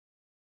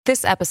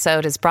This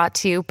episode is brought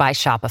to you by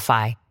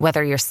Shopify.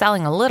 Whether you're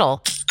selling a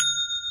little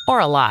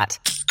or a lot,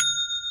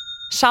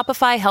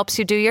 Shopify helps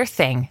you do your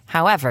thing,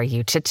 however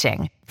you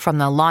cha-ching. From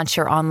the launch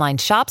your online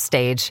shop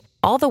stage,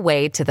 all the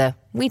way to the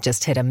we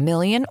just hit 1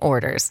 million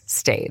orders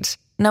stage.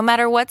 No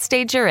matter what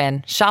stage you're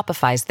in,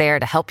 Shopify's there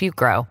to help you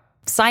grow.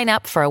 Sign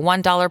up for a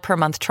 $1 per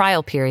month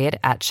trial period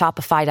at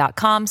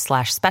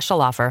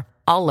shopify.com/special offer,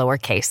 all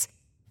lowercase.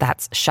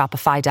 That's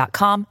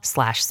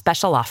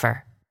shopify.com/special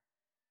offer.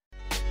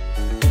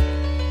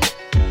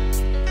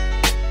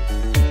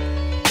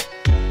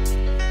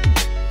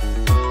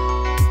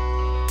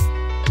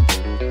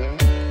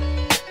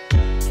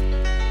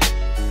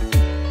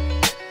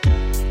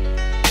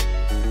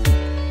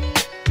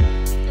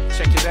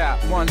 Check it out,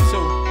 1,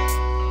 2.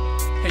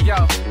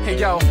 Hey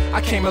yo,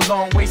 I came a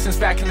long way since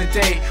back in the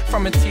day.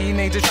 From a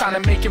teenager trying to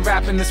make it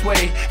rapping this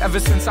way. Ever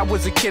since I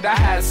was a kid, I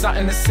had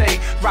something to say.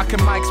 Rocking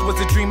mics was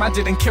a dream, I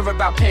didn't care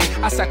about pay.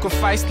 I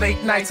sacrificed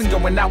late nights and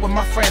going out with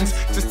my friends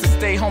just to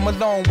stay home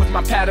alone with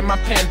my pad and my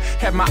pen.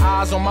 Had my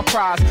eyes on my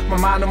prize, my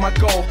mind on my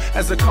goal.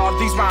 As I carved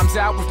these rhymes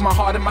out with my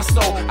heart and my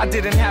soul. I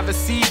didn't have a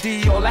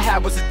CD, all I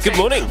had was a tape. Good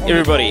morning,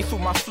 everybody.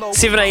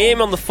 7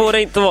 a.m. on the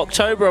 14th of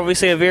October,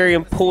 obviously a very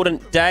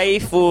important day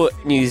for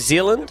New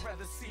Zealand.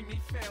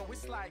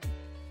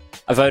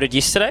 I voted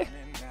yesterday.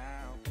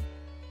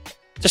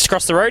 Just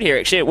across the road here,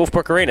 actually, at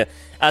Wolfbrook Arena.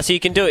 So you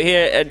can do it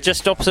here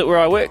just opposite where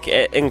I work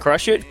in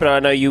Christchurch, but I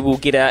know you will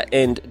get out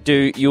and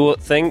do your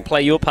thing,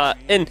 play your part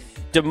in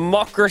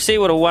democracy.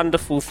 What a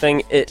wonderful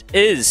thing it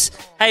is.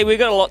 Hey, we've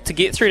got a lot to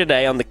get through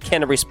today on the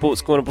Canterbury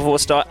Sports Corner before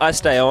I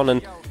stay on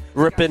and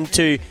rip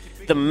into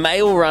the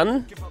mail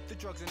run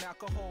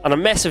on a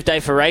massive day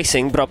for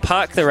racing, but I'll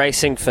park the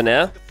racing for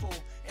now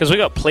because we've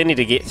got plenty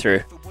to get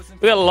through.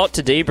 We've got a lot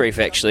to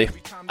debrief, actually.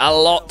 A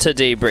lot to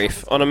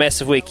debrief on a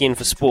massive weekend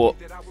for sport.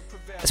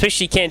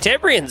 Especially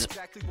Cantabrians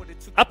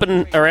up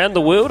and around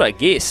the world, I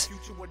guess.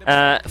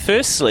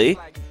 Firstly,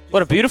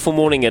 what a beautiful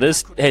morning it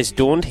is has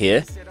dawned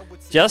here.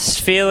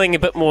 Just feeling a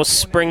bit more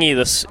springy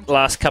this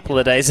last couple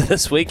of days of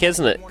this week,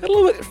 hasn't it? Got a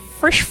little bit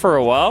fresh for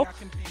a while.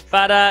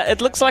 But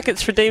it looks like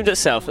it's redeemed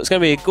itself. It's going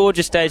to be a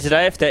gorgeous day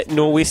today if that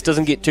nor'west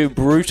doesn't get too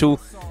brutal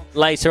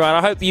later on.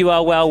 I hope you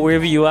are well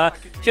wherever you are.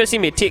 If you want to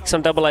send me a text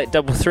on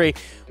 8833,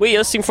 where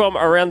you're listening from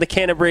around the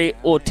Canterbury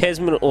or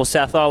Tasman or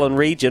South Island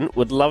region,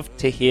 would love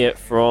to hear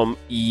from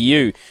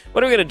you.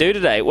 What are we going to do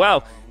today?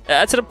 Well,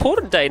 it's an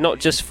important day, not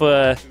just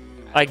for,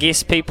 I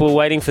guess, people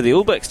waiting for the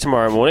All Blacks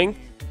tomorrow morning.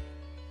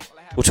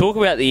 We'll talk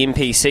about the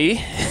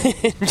NPC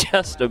in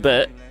just a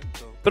bit,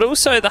 but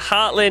also the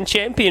Heartland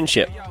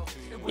Championship.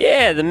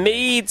 Yeah, the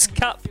Meads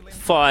Cup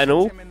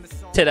final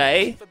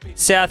today.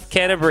 South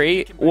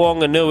Canterbury,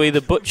 Wanganui, the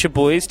Butcher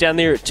Boys down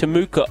there at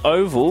Temuka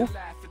Oval.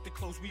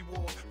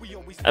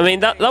 I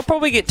mean, they'll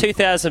probably get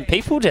 2,000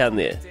 people down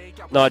there.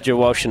 Nigel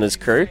Walsh and his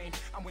crew.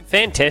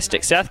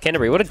 Fantastic. South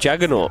Canterbury, what a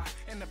juggernaut.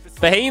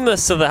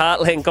 Behemoths of the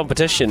Heartland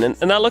competition, and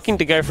they're looking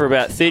to go for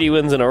about 30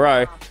 wins in a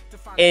row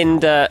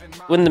and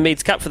win the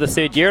Meads Cup for the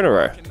third year in a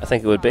row, I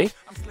think it would be.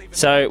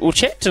 So we'll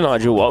chat to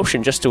Nigel Walsh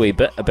in just a wee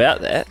bit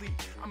about that.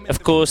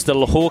 Of course, the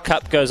Lahore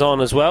Cup goes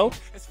on as well.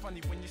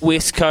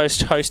 West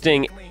Coast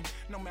hosting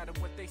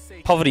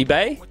Poverty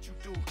Bay.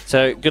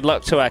 So good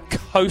luck to our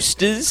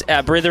coasters,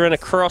 our brethren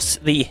across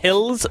the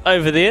hills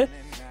over there.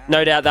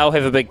 No doubt they'll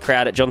have a big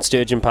crowd at John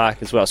Sturgeon Park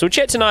as well. So we'll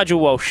chat to Nigel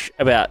Walsh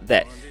about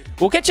that.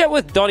 We'll catch up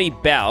with Donnie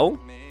Bell.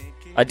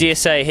 I dare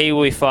say he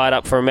will be fired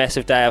up for a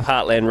massive day of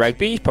Heartland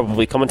rugby. He's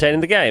probably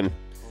commentating the game.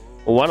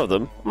 Or one of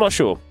them. I'm not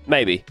sure.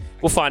 Maybe.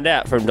 We'll find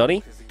out from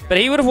Donnie. But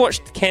he would have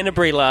watched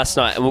Canterbury last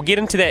night, and we'll get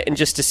into that in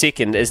just a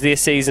second as their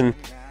season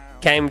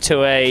came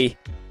to an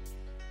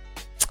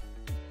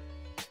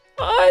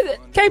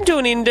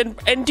end.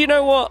 And do you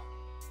know what?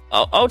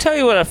 I'll tell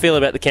you what I feel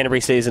about the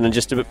Canterbury season in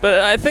just a bit, but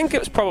I think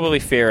it's probably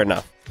fair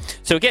enough.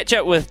 So we'll catch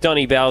up with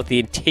Donnie Bell, the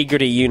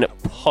Integrity Unit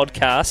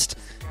podcast,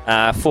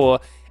 for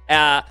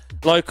our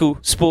local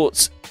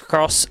sports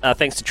cross,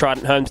 thanks to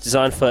Trident Homes,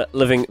 designed for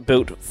living,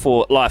 built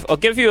for life. I'll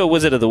give you a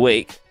Wizard of the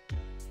Week.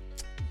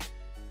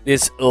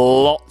 There's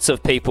lots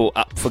of people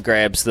up for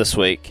grabs this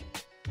week.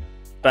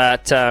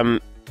 But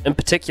in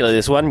particular,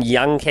 there's one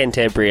young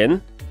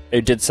Cantabrian who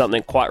did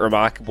something quite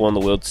remarkable on the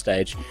world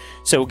stage.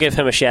 So we'll give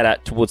him a shout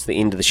out towards the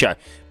end of the show.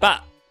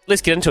 But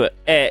let's get into it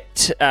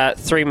at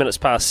 4 minutes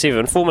past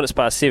 7.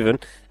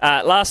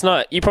 Last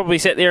night, you probably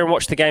sat there and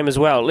watched the game as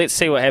well. Let's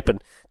see what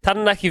happened.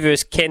 Taranaki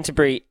versus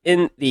Canterbury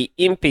in the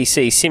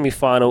NPC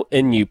semi-final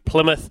in New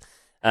Plymouth.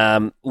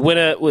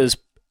 Winner was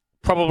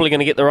probably going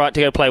to get the right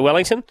to go play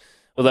Wellington,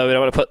 although we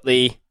don't want to put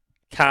the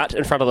cart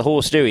in front of the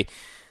horse, do we?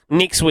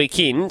 Next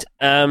weekend,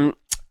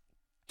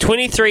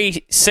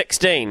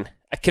 23-16.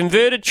 A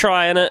converted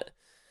try in it.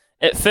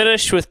 It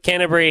finished with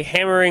Canterbury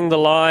hammering the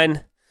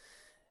line.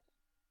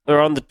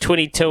 We're on the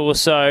 22 or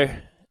so.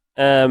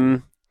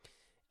 And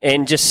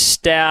just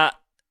stout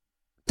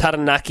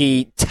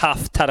Taranaki,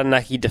 tough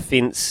Taranaki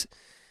defence.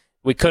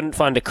 We couldn't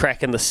find a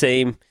crack in the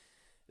seam.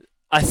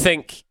 I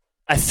think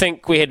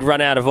we had run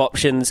out of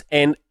options.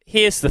 And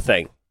here's the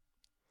thing.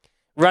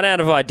 Run out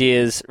of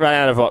ideas, run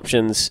out of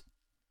options.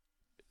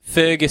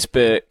 Fergus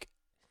Burke,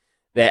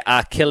 that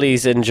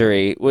Achilles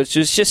injury, which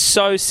was just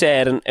so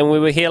sad, and we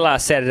were here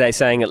last Saturday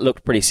saying it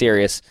looked pretty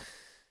serious.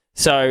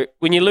 So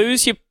when you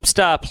lose your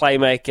star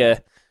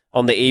playmaker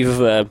on the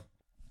eve of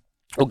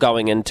or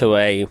going into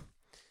a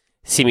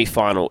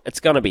semi-final, it's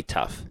going to be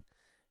tough.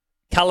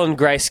 Cullen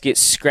Grace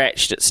gets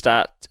scratched at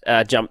start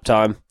jump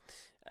time.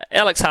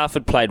 Alex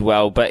Harford played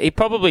well, but he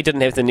probably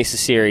didn't have the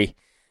necessary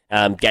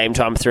game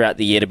time throughout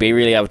the year to be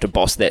really able to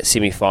boss that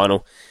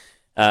semi-final.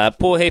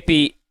 Poor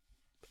Heppy,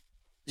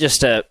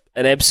 just an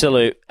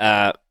absolute,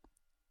 I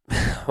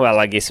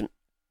guess,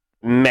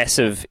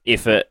 massive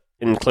effort,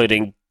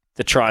 including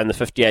the try in the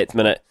 58th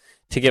minute,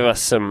 to give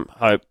us some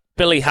hope.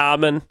 Billy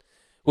Harmon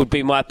would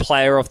be my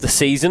player of the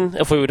season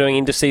if we were doing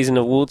end-of-season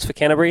awards for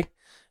Canterbury.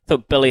 I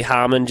thought Billy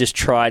Harmon just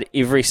tried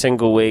every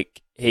single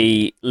week.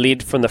 He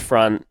led from the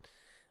front.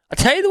 I'll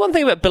tell you the one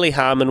thing about Billy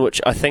Harmon,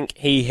 which I think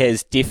he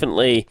has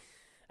definitely...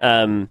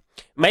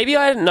 maybe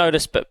I hadn't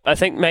noticed, but I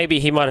think maybe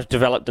he might have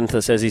developed into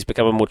this as he's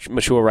become a more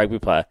mature rugby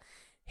player.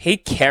 He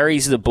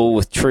carries the ball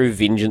with true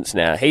vengeance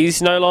now.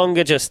 He's no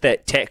longer just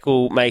that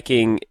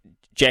tackle-making,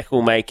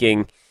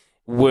 jackal-making,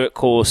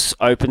 workhorse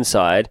open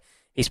side.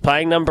 He's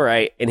playing number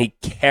 8, and he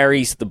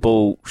carries the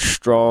ball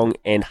strong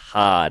and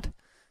hard,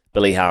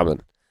 Billy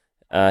Harmon.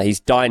 He's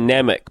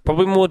dynamic,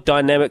 probably more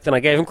dynamic than I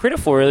gave him credit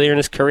for earlier in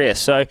his career.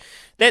 So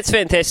that's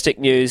fantastic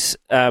news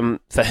for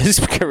his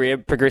career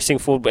progressing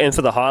forward and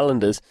for the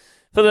Highlanders.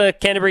 For the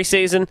Canterbury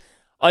season,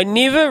 I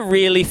never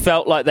really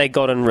felt like they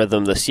got in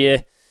rhythm this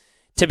year.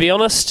 To be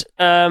honest,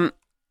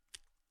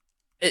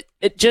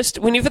 it just,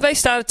 whenever they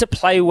started to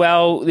play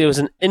well, there was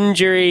an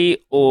injury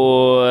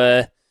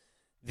or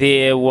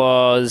there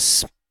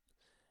was,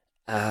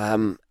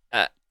 the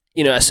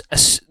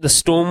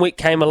Storm week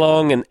came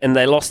along and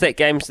they lost that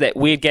game, that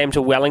weird game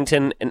to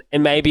Wellington,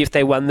 and maybe if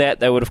they won that,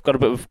 they would have got a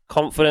bit of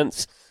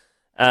confidence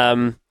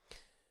and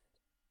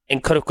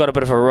could have got a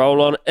bit of a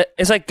roll on.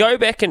 As I go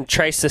back and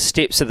trace the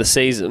steps of the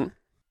season,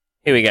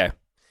 here we go.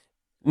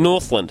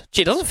 Northland.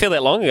 Gee, it doesn't feel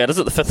that long ago, does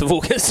it? The 5th of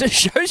August. It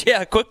shows you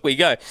how quick we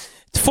go.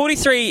 It's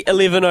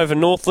 43-11 over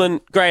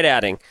Northland. Great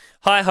outing.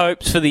 High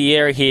hopes for the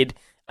year ahead.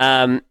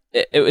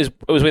 It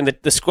was when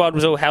the squad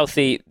was all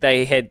healthy.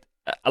 They had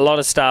a lot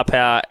of star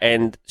power,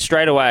 and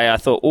straight away I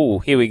thought, oh,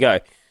 here we go.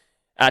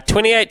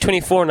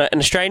 28-24 in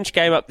a strange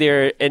game up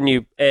there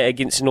in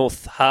against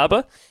North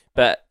Harbour,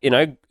 but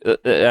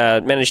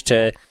managed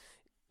to.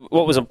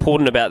 What was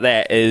important about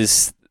that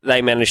is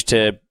they managed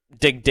to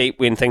dig deep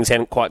when things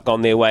hadn't quite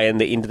gone their way in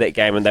the end of that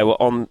game, and they were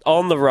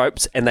on the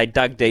ropes, and they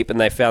dug deep and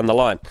they found the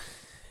line.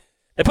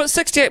 They put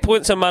 68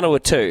 points on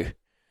Manawa too,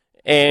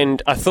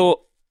 and I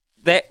thought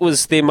that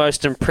was their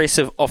most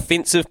impressive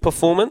offensive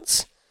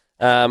performance.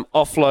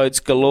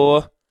 Offloads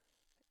galore.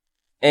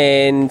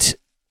 And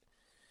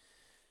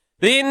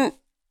then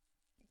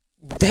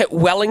that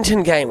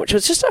Wellington game, which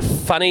was just a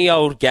funny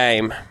old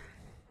game.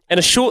 In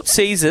a short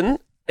season,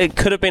 it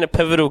could have been a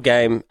pivotal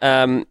game.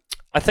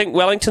 I think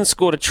Wellington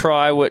scored a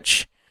try,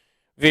 which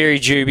very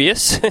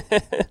dubious.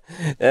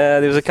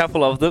 There was a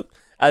couple of them.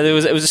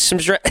 It was some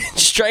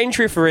strange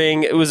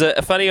refereeing. It was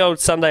a funny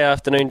old Sunday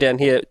afternoon down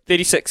here,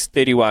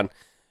 36-31.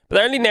 But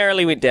they only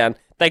narrowly went down.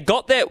 They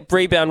got that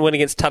rebound win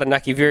against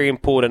Taranaki, very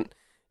important.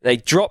 They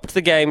dropped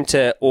the game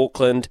to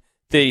Auckland,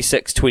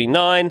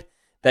 36-29.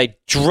 They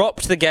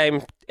dropped the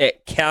game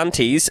at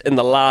Counties in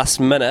the last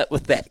minute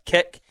with that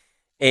kick.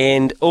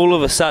 And all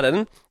of a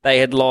sudden, they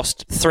had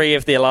lost 3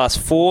 of their last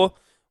 4.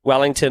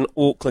 Wellington,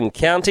 Auckland,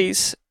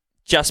 Counties.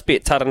 Just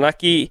beat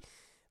Taranaki.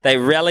 They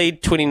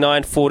rallied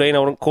 29-14. I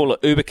wouldn't call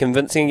it uber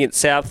convincing against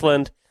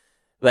Southland.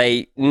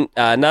 They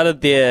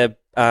nutted their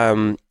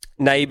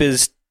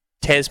neighbours,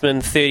 Tasman,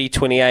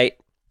 30-28.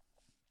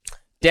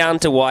 Down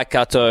to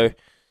Waikato.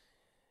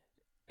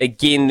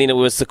 Again, then it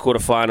was the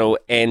quarterfinal,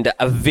 and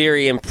a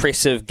very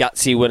impressive,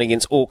 gutsy win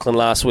against Auckland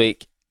last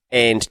week,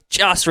 and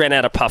just ran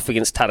out of puff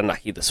against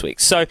Taranaki this week.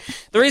 So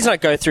the reason I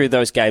go through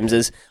those games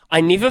is I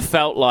never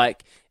felt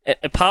like,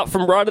 apart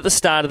from right at the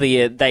start of the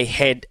year, they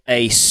had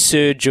a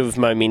surge of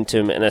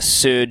momentum and a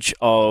surge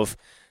of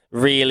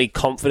really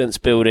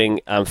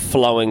confidence-building,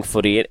 flowing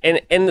footy.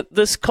 And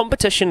this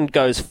competition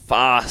goes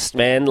fast,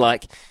 man.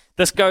 Like,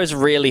 this goes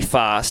really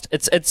fast.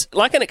 It's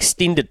like an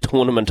extended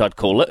tournament, I'd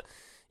call it.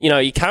 You know,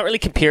 you can't really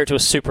compare it to a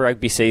Super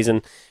Rugby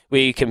season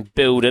where you can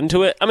build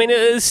into it. I mean, it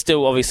is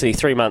still obviously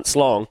 3 months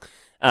long,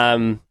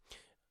 or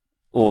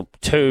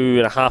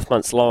 2.5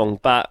 months long,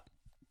 but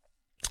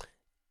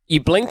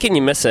you blink and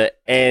you miss it.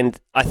 And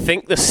I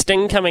think the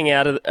sting coming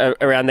out of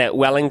around that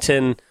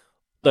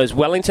those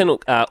Wellington,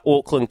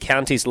 Auckland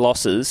Counties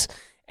losses,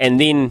 and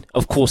then,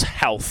 of course,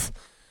 health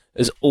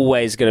is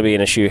always going to be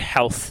an issue.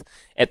 Health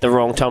at the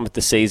wrong time of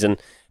the season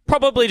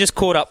probably just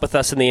caught up with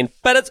us in the end.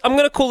 But I'm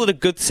going to call it a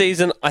good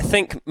season. I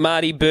think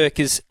Marty Burke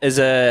is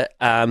a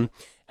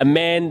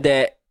man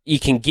that you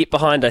can get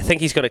behind. I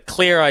think he's got a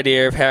clear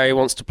idea of how he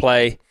wants to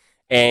play,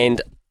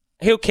 and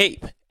he'll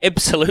keep.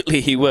 Absolutely,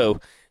 he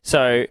will.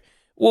 So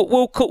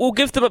we'll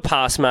give them a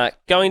pass mark.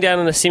 Going down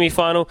in the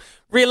semi-final,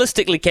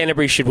 realistically,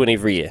 Canterbury should win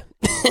every year.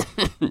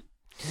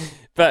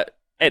 But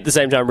at the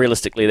same time,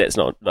 realistically, that's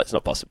not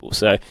possible.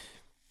 So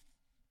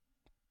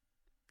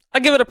I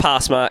give it a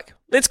pass mark.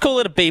 Let's call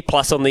it a B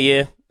plus on the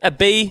year. A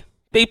B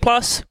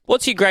plus.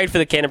 What's your grade for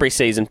the Canterbury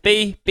season?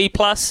 B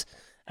plus.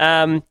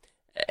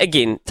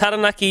 Again,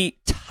 Taranaki,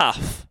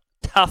 tough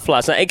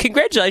last night. And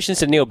congratulations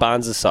to Neil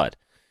Barnes' side.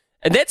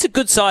 And that's a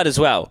good side as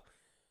well.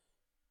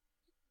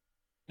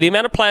 The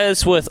amount of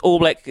players with All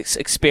Black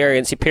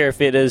experience, your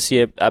Perifetas,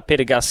 your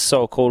Peter Gus,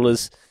 Sol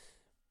Callers,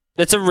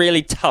 that's a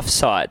really tough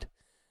side.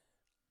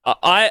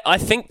 I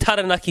think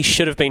Taranaki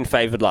should have been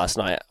favoured last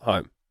night at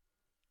home.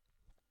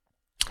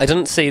 I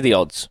didn't see the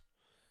odds,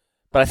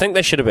 but I think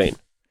they should have been.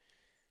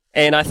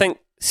 And I think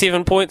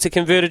 7 points a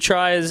converted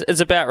try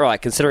is about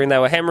right, considering they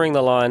were hammering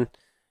the line.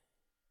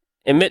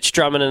 And Mitch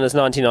Drummond in his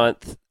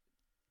 99th.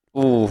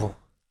 Ooh.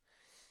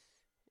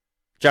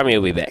 Drummy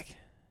will be back.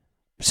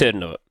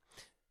 Certain of it.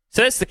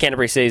 So that's the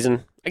Canterbury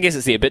season. I guess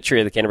it's the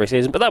obituary of the Canterbury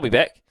season, but they'll be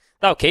back.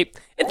 They'll keep.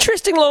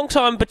 Interesting long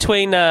time.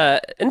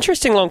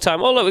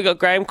 Oh, look, we got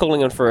Graham calling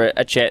in for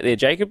a chat there,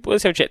 Jacob.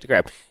 Let's have a chat to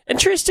Graham.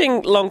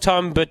 Interesting long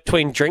time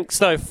between drinks,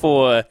 though,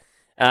 for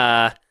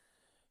Canterbury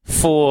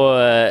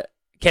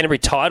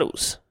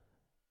titles.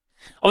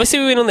 Obviously,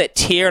 we went on that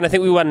tear, and I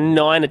think we won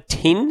 9 of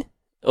 10,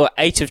 or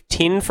 8 of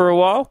 10 for a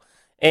while.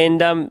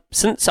 And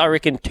since, I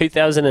reckon,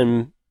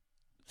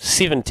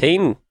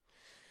 2017.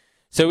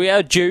 So we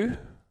are due.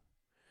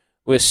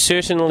 We're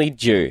certainly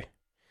due.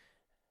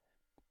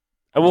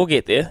 And we'll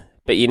get there,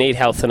 but you need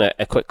health in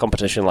a quick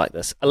competition like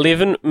this.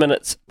 11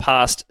 minutes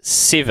past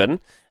 7.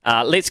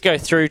 Let's go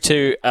through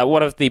to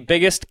one of the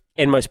biggest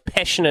and most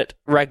passionate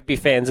rugby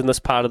fans in this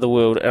part of the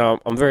world. And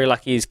I'm very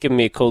lucky he's given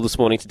me a call this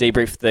morning to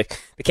debrief the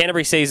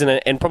Canterbury season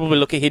and probably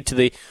look ahead to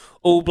the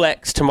All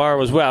Blacks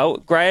tomorrow as well.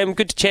 Graham,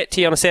 good to chat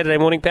to you on a Saturday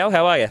morning, pal.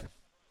 How are you?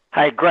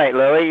 Hey, great,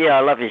 Louis. Yeah,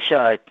 I love your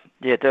show.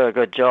 You do a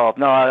good job.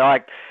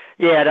 I'm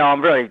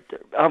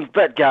a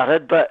bit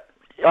gutted, but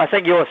I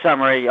think your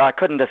summary, I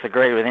couldn't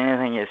disagree with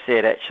anything you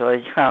said,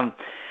 actually. I'm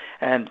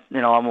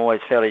always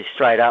fairly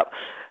straight up.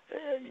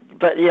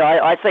 But,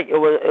 yeah, I think it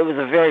was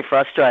a very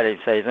frustrating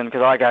season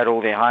because I go to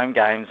all their home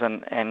games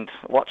and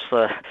watch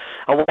the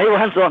away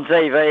ones on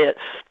TV.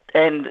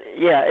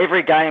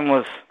 Every game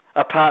was,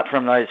 apart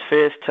from those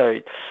first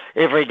two,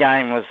 every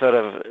game was sort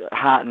of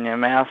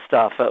heart-in-your-mouth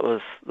stuff. It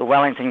was the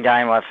Wellington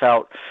game, I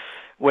felt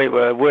we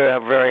were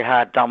very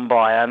hard done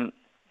by. And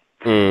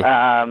we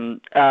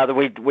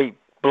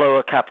blew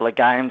a couple of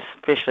games,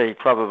 especially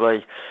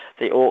probably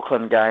the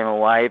Auckland game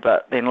away.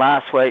 But then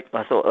last week,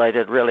 I thought they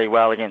did really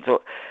well against,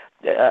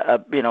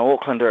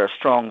 Auckland are a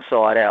strong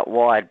side out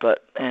wide.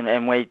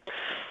 And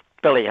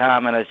Billy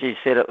Harmon, as you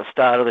said at the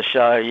start of the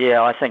show,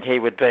 I think he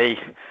would be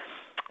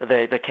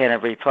the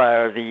Canterbury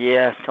Player of the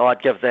Year.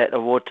 I'd give that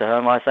award to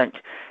him. I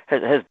think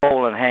his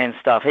ball and hand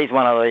stuff. He's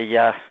one of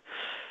the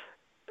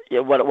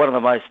one of the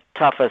most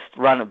toughest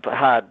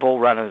hard ball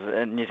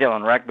runners in New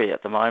Zealand rugby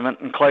at the moment,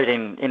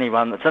 including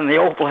anyone that's in the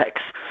All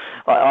Blacks.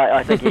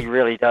 I think he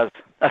really does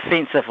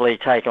offensively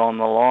take on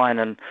the line,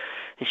 and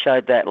he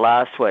showed that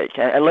last week.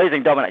 And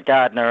losing Dominic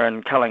Gardner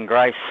and Cullen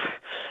Grace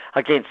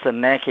against the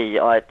Naki,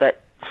 when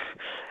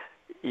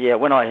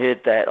I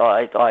heard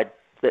that,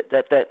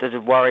 that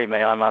did worry me,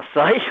 I must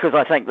say, because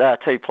I think there are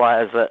two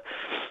players that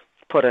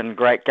put in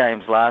great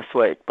games last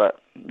week. But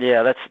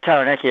yeah, that's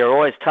Taranaki are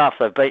always tough.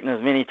 They've beaten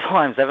us many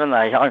times, haven't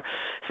they?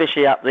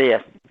 Especially up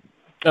there.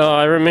 Oh,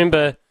 I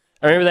remember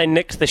they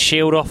nicked the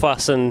Shield off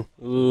us in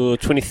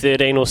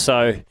 2013 or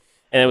so,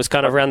 and it was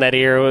kind of around that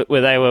era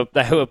where they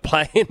were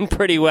playing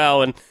pretty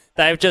well, and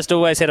they've just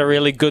always had a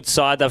really good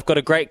side. They've got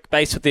a great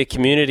base with their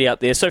community up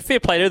there, so fair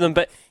play to them.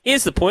 But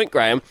here's the point,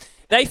 Graham.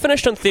 They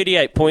finished on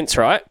 38 points,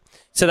 right?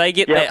 So they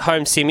get that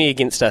home semi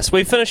against us.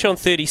 We finish on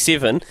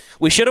 37.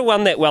 We should have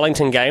won that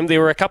Wellington game. There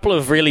were a couple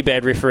of really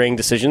bad refereeing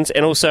decisions,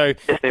 and also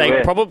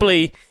they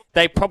probably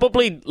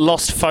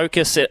lost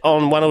focus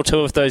on one or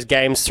two of those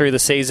games through the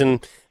season.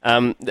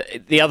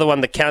 The other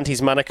one, the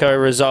Counties Monaco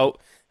result,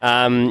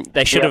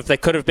 they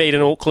could have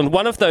beaten Auckland.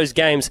 One of those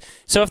games.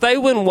 So if they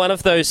win one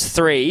of those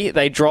three,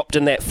 they dropped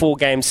in that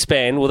 4-game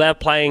span. Well, they're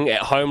playing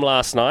at home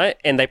last night,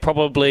 and they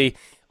probably,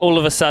 all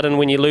of a sudden,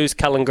 when you lose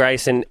Cullen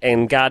Grace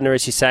and Gardner,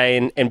 as you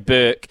say, and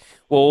Burke,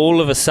 well,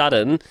 all of a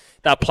sudden,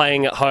 they're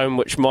playing at home,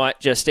 which might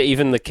just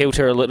even the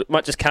kilter a little,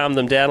 might just calm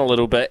them down a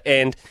little bit,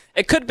 and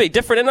it could be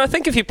different. And I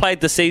think if you played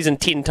the season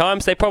 10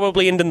 times, they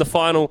probably end in the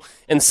final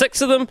in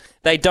 6 of them.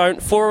 They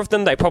don't 4 of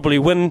them. They probably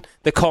win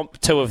the comp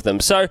 2 of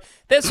them. So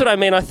that's what I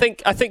mean. I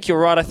think you're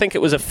right. I think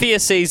it was a fair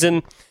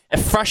season, a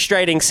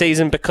frustrating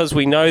season because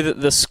we know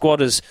that the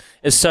squad is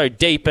so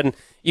deep. And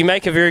you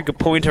make a very good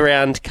point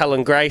around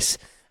Cullen Grace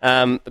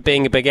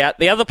being a big out.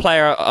 The other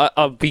player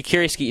I'll be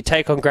curious to get your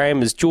take on,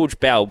 Graham, is George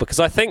Bell, because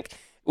I think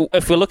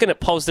if we're looking at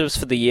positives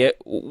for the year,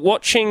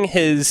 watching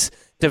his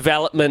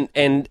development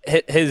and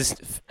his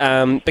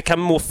become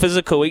more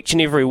physical each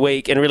and every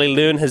week and really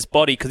learn his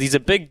body, because he's a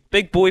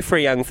big boy for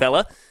a young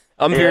fella.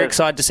 I'm very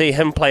excited to see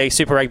him play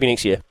Super Rugby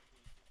next year.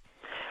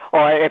 Oh,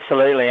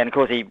 absolutely, and of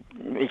course he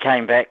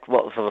came back,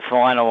 for the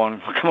final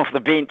and come off the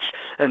bench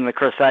in the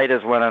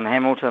Crusaders win in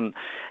Hamilton.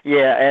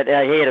 Yeah,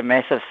 he had a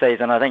massive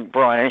season. I think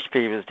Brian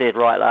Ashby was dead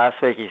right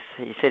last week.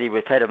 He said he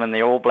would have had him in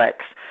the All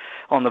Blacks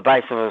on the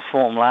basis of his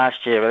form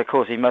last year, but of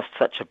course he missed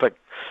such a big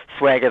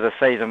swag of the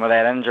season with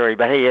that injury.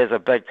 But he is a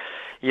big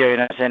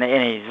unit, and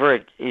he's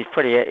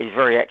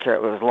very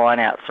accurate with his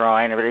line-out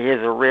throwing. But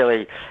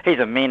he's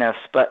a menace.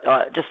 But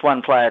just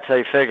one player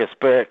too, Fergus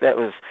Burke. That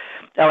was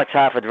Alex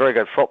Harford, very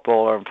good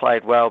footballer and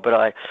played well.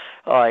 But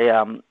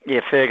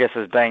Fergus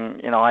has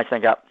been, I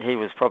think he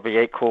was probably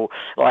equal.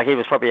 Like he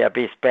was probably our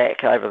best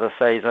back over the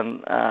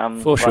season.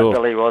 For sure, like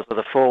Billy was with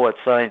the forward.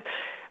 So.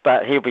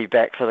 But he'll be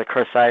back for the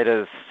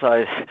Crusaders,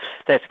 so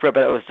that's good.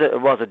 But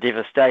it was a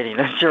devastating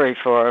injury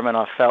for him, and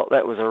I felt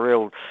that was a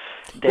real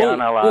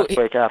downer last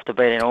week after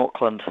beating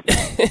Auckland.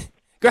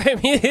 Graham,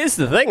 here's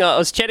the thing. I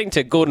was chatting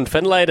to Gordon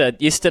Finlater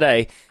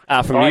yesterday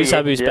from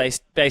Newshub, who's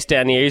based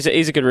down here.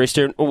 He's a good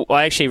rooster.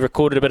 I actually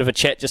recorded a bit of a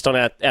chat just on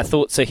our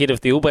thoughts ahead of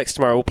the All Blacks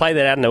tomorrow. We'll play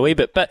that out in a wee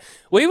bit. But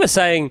we were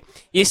saying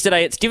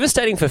yesterday it's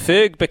devastating for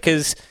Ferg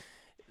because,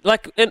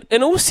 like,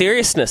 in all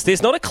seriousness,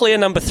 there's not a clear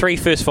number 3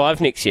 first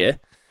 5 next year.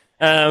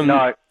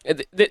 No.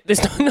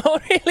 There's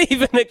not really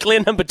even a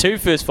clear number 2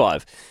 first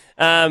 5.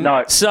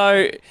 No.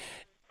 So,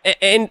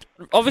 and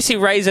obviously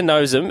Razor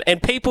knows him,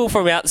 and people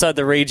from outside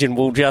the region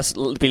will just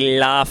be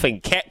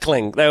laughing,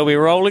 cackling. They'll be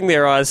rolling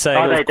their eyes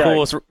saying, of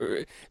course,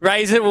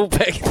 Razor will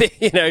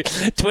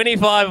pick,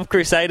 25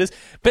 Crusaders.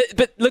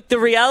 But look, the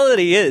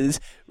reality is,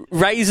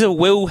 Razor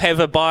will have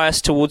a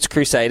bias towards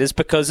Crusaders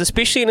because,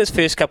 especially in his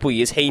first couple of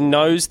years, he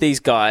knows these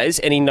guys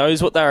and he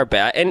knows what they're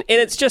about, and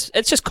it's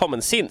just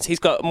common sense. He's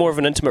got more of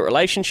an intimate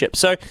relationship.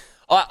 So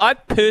I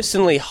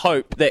personally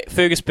hope that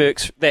Fergus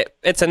Burke's, that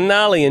it's a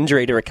gnarly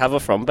injury to recover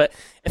from, but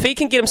if he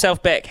can get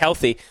himself back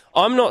healthy,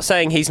 I'm not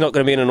saying he's not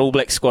going to be in an All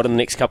Black squad in the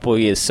next couple of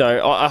years.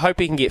 So I hope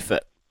he can get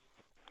fit.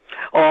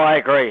 Oh, I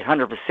agree,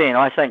 100%.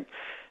 I think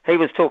he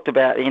was talked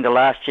about at the end of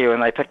last year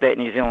when they picked that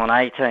New Zealand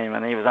A team,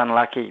 and he was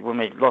unlucky when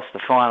we lost the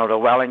final to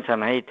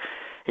Wellington.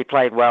 He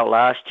played well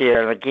last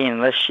year, and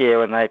again this year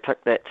when they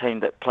picked that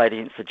team that played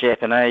against the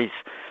Japanese,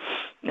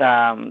 he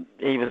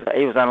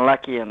was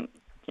unlucky, and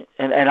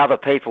other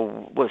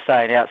people were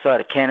saying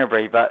outside of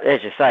Canterbury, but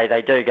as you say,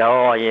 they do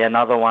go, oh yeah,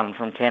 another one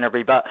from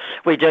Canterbury. But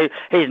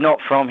he's not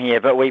from here,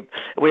 but we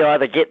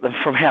either get them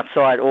from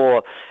outside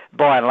or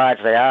by and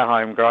large they are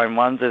homegrown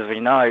ones, as we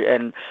know.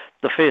 And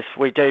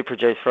we do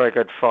produce very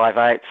good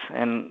 5'8",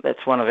 and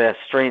that's one of our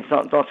strengths.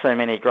 Not so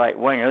many great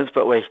wingers,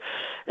 but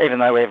even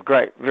though we have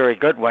very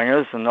good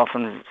wingers and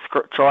often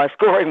try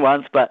scoring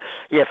ones, but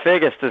yeah,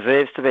 Fergus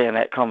deserves to be in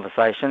that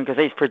conversation because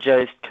he's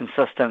produced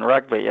consistent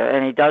rugby,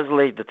 and he does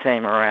lead the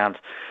team around.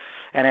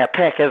 And our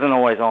pack isn't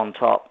always on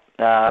top,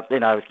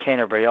 with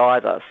Canterbury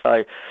either.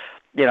 So,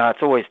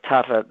 it's always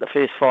tougher. The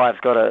first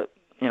 5's got to,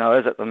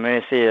 is at the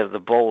mercy of the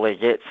ball he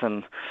gets.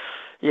 And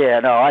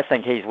yeah, no, I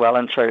think he's well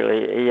and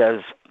truly, he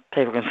is.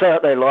 People can say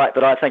what they like,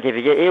 but I think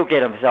he'll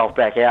get himself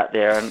back out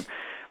there,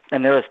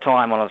 and there is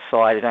time on his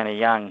side. He's only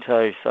young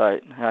too, so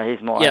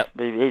he's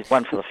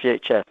one for the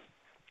future.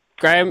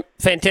 Graham,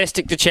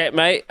 fantastic to chat,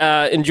 mate.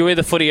 Enjoy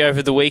the footy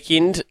over the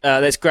weekend.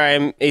 That's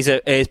Graham. He's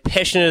as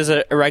passionate as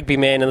a rugby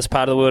man in this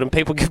part of the world, and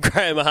people give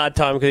Graham a hard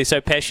time because he's so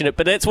passionate,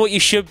 but that's what you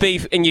should be,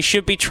 and you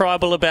should be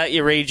tribal about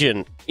your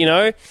region,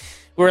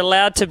 We're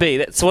allowed to be.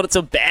 That's what it's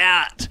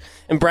about.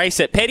 Embrace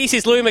it. Paddy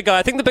says, Louis Maguire,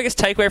 I think the biggest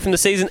takeaway from the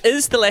season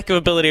is the lack of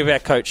ability of our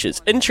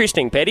coaches.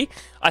 Interesting, Paddy.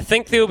 I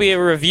think there will be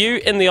a review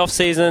in the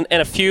off-season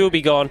and a few will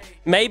be gone.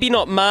 Maybe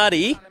not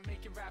Marty.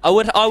 I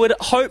would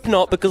hope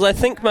not, because I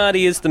think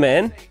Marty is the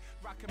man.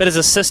 But as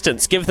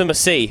assistants, give them a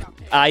C.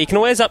 You can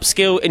always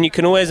upskill and you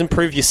can always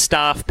improve your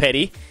staff,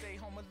 Paddy.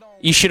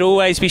 You should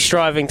always be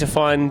striving to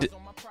find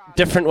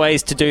different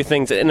ways to do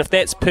things. And if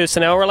that's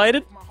personnel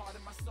related,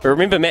 but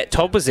remember, Matt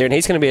Todd was there, and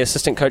he's going to be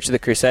assistant coach of the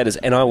Crusaders,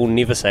 and I will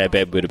never say a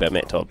bad word about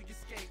Matt Todd.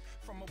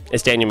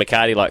 As Daniel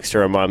McCarty likes to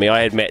remind me, I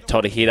had Matt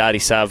Todd ahead Artie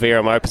Savera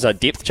on my openside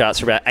depth charts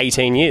for about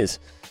 18 years.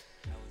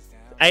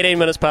 18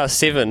 minutes past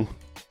 7,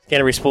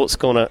 Canterbury Sports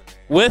Corner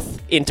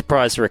with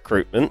Enterprise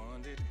Recruitment.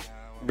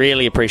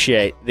 Really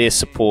appreciate their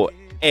support,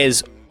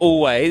 as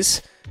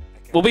always.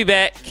 We'll be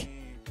back,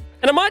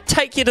 and I might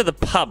take you to the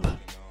pub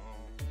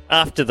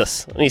after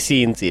this on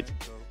SENZ.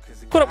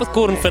 Caught up with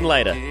Gordon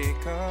Finlater.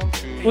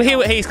 We'll hear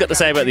what he's got to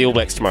say about the All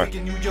Blacks tomorrow.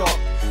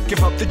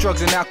 Give up the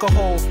drugs and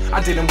alcohol.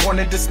 I didn't want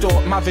to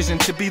distort my vision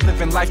to be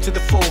living life to the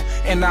full.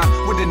 And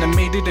I wouldn't have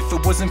made it if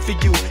it wasn't for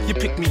you. You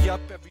pick me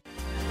up every...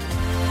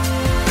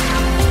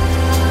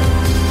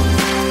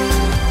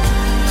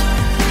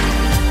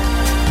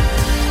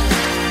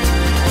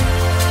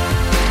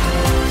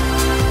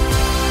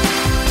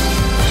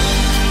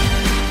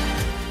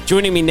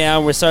 Joining me now,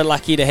 and we're so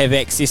lucky to have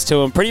access to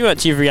him pretty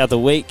much every other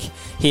week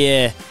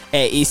here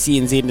at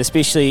SCNZ, and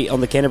especially on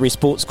the Canterbury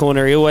Sports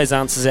Corner. He always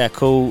answers our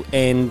call,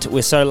 and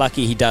we're so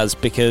lucky he does,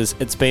 because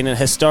it's been a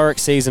historic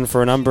season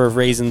for a number of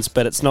reasons,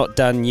 but it's not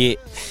done yet.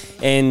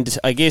 And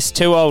I guess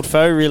two old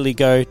foe really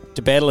go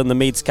to battle in the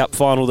Meads Cup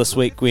final this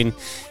week, when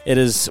it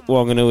is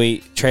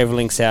Wanganui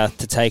travelling south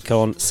to take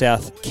on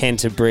South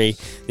Canterbury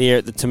there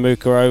at the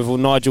Temuka Oval.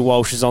 Nigel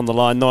Walsh is on the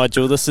line.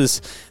 Nigel,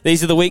 these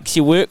are the weeks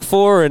you work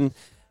for, and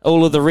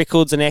all of the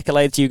records and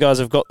accolades you guys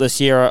have got this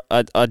year,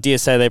 I dare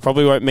say they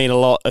probably won't mean a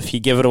lot if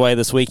you give it away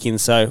this weekend.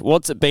 So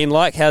what's it been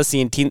like? How's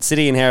the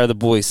intensity, and how are the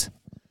boys?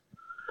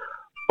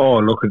 Oh,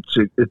 look,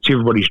 it's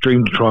everybody's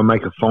dream to try and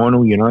make a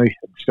final, you know. At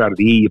the start of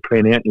the year, you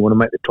plan out and you want to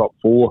make the top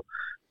four,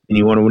 and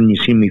you want to win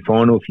your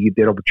semi-final if you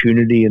get that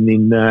opportunity. And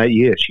then,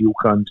 it all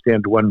comes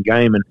down to one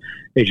game. And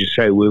as you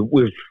say,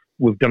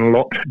 we've done a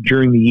lot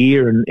during the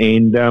year,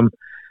 and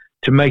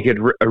to make it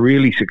a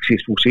really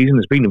successful season.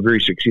 It's been a very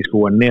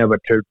successful one now,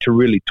 but to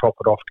really top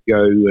it off, to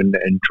go and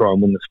try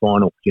and win this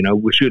final. You know,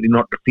 we're certainly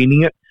not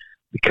defending it.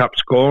 The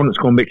cup's gone. It's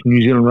gone back to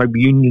New Zealand Rugby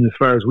Union as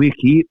far as we're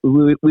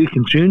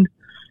concerned.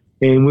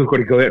 And we've got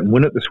to go out and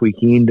win it this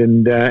weekend,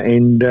 and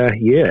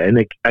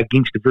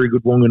against a very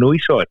good Wanganui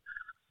side.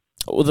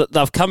 Well,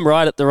 they've come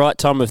right at the right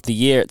time of the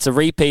year. It's a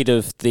repeat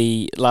of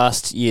the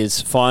last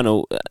year's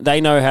final. They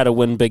know how to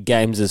win big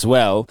games as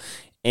well.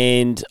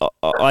 And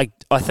I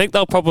think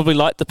they'll probably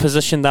like the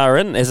position they're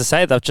in. As I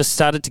say, they've just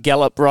started to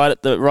gallop right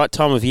at the right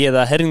time of year.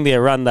 They're hitting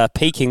their run. They're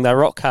peaking. They're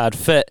rock hard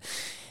fit.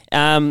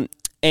 And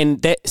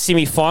that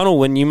semi-final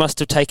win, you must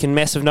have taken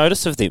massive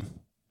notice of them.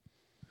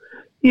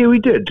 Yeah, we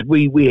did.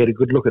 We had a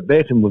good look at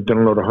that, and we've done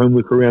a lot of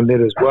homework around that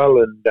as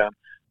well. And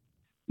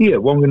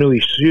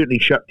Wanganui certainly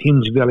shut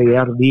Thames Valley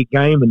out of their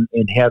game,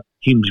 and how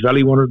Thames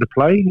Valley wanted to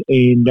play,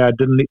 and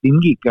didn't let them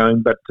get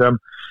going. But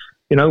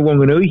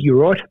Wanganui, you're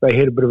right, they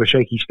had a bit of a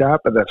shaky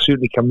start, but they've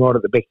certainly come right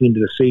at the back end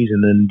of the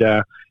season. And,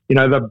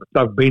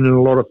 they've been in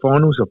a lot of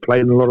finals, they've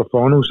played in a lot of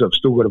finals, they've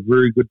still got a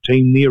very good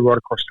team there right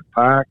across the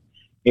park.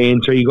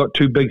 And so you got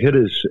two big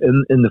hitters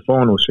in the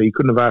final, so you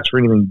couldn't have asked for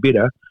anything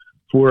better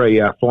for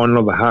a final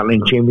of the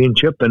Heartland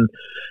Championship. And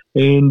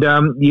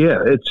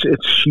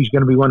she's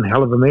going to be one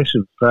hell of a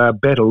massive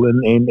battle.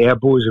 And our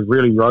boys have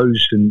really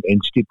rose and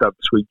stepped up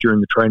this week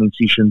during the training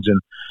sessions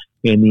and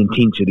the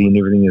intensity and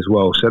everything as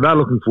well. So they're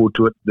looking forward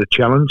to it, the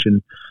challenge.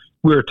 And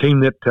we're a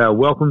team that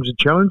welcomes a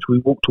challenge. We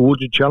walk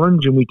towards a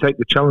challenge and we take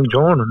the challenge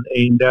on.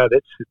 And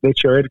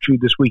that's our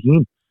attitude this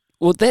weekend.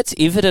 Well, that's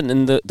evident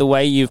in the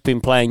way you've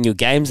been playing your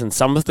games, and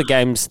some of the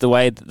games, the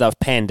way that they've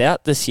panned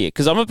out this year.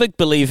 Because I'm a big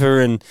believer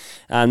in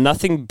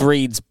nothing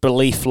breeds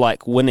belief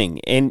like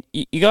winning. And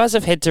you guys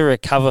have had to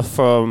recover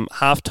from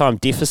halftime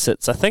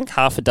deficits, I think,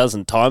 half a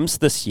dozen times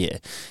this year.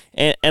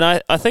 And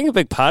I think a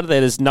big part of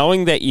that is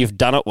knowing that you've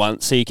done it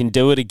once so you can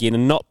do it again,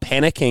 and not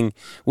panicking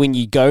when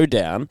you go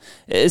down.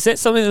 Is that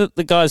something that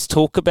the guys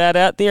talk about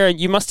out there?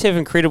 You must have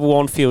incredible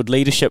on-field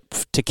leadership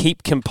to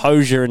keep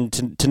composure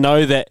and to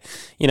know that,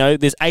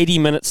 there's 80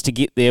 minutes to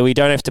get there. We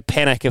don't have to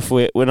panic if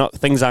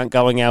things aren't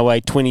going our way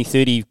 20,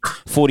 30,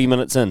 40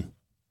 minutes in.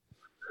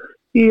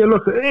 Yeah,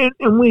 look,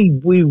 and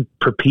we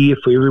prepare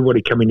for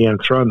everybody coming down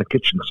and throwing the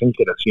kitchen sink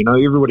at us.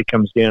 Everybody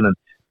comes down and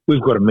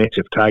we've got a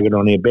massive target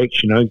on our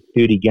backs,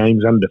 30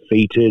 games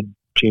undefeated,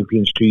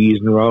 champions 2 years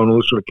in a row and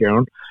all sort of carry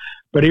on.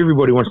 But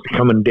everybody wants to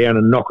come and down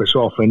and knock us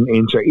off.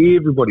 And so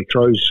everybody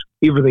throws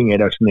everything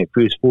at us in that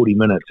first 40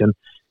 minutes. And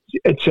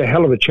it's a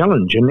hell of a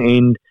challenge.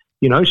 And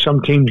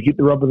some teams get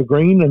the rub of the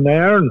green, and they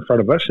are in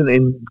front of us,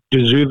 and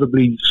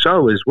deservedly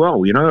so as well.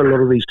 A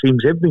lot of these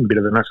teams have been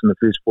better than us in the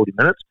first 40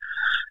 minutes.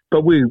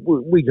 But we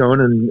go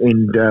in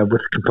and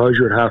with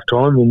composure at half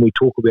time when we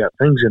talk about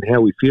things and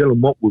how we feel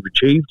and what we've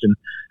achieved. And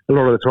a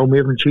lot of the time we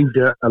haven't achieved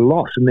a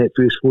lot in that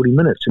first 40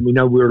 minutes, and we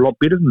know we're a lot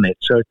better than that.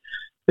 So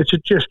it's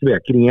just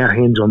about getting our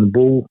hands on the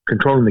ball,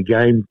 controlling the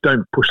game,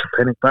 don't push the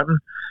panic button.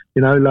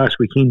 Last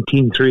weekend,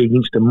 10-3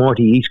 against a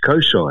mighty East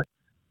Coast side.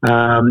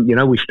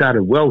 We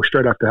started well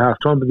straight after half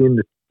time, but then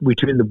we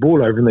turned the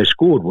ball over and they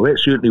scored. Well, that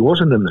certainly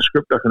wasn't in the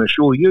script, I can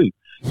assure you.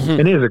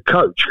 And as a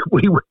coach,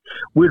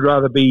 we'd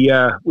rather be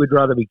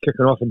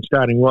kicking off and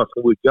starting right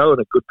before we go in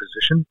a good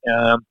position.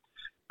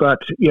 But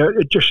you're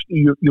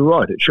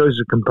right. It shows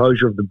the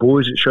composure of the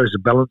boys. It shows the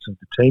balance of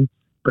the team,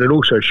 but it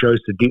also shows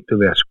the depth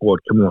of our squad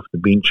coming off the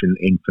bench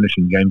and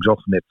finishing games off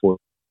in that fourth.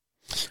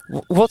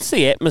 What's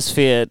the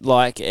atmosphere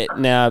like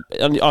now?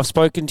 I've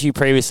spoken to you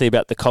previously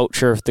about the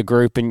culture of the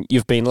group, and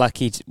you've been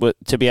lucky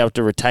to be able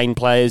to retain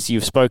players.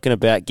 You've spoken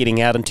about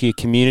getting out into your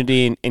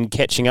community and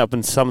catching up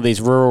in some of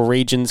these rural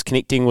regions,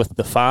 connecting with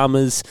the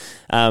farmers.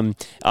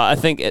 I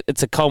think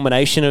it's a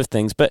culmination of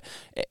things. But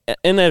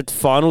in a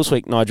finals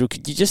week, Nigel,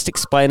 could you just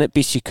explain it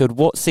best you could?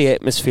 What's the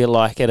atmosphere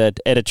like at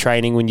a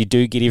training when you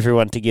do get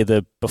everyone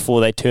together before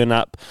they turn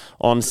up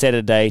on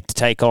Saturday to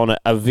take on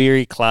a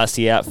very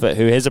classy outfit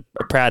who has a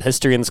proud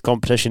history in this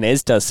competition,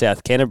 as does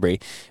South Canterbury?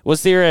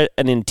 Was there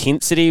an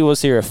intensity?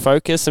 Was there a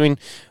focus? I mean,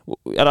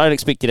 I don't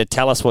expect you to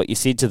tell us what you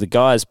said to the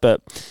guys,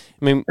 but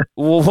I mean,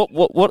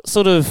 what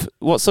sort of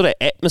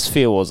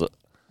atmosphere was it?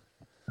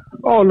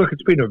 Oh, look,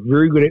 it's been a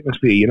very good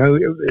atmosphere. You know,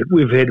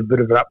 we've had a bit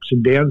of an ups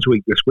and downs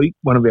week this week.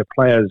 One of our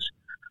players,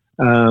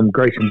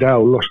 Grayson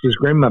Dale, lost his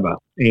grandmother,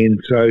 and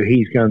so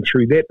he's going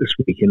through that this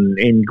week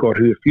and got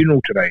her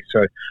funeral today.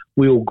 So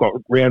we all got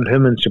round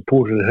him and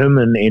supported him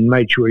and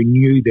made sure he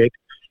knew that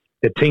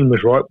the team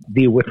was right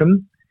there with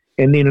him.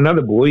 And then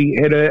another boy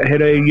had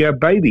a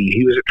baby.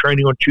 He was at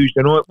training on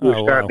Tuesday night.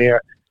 We're starting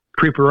our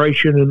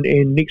preparation,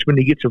 and next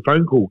minute he gets a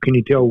phone call. Can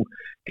you tell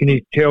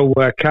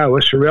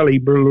Kawa Sorelli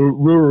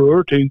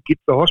to get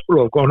to the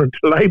hospital? I've gone into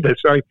labour.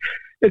 So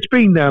it's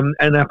been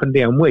an up and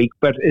down week,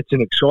 but it's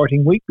an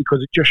exciting week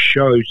because it just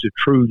shows the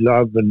true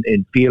love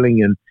and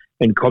feeling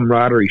and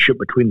camaraderie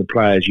between the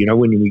players. You know,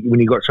 when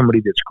you got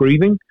somebody that's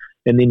grieving,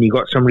 and then you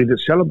got somebody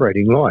that's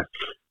celebrating life,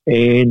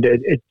 and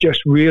it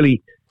just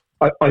really,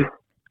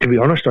 to be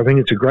honest, I think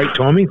it's a great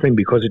timing thing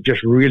because it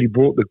just really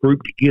brought the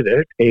group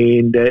together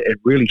and it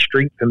really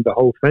strengthened the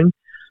whole thing.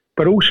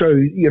 But also,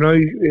 you know,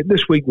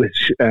 this week was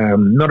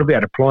not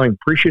about applying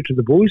pressure to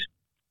the boys.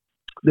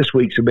 This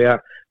week's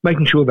about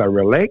making sure they're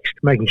relaxed,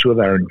 making sure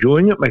they're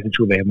enjoying it, making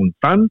sure they're having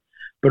fun,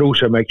 but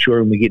also make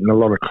sure we're getting a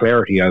lot of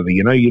clarity over.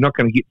 You know, you're not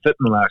going to get fit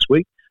in the last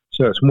week,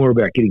 so it's more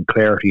about getting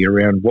clarity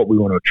around what we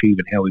want to achieve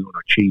and how we want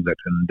to achieve it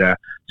and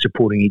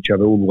supporting each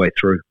other all the way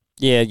through.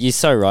 Yeah, you're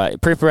so right.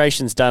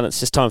 Preparation's done. It's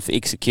just time for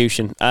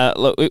execution.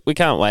 Look, we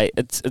can't wait.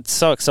 It's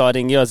so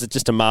exciting. You guys are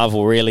just a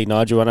marvel, really,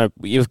 Nigel. I know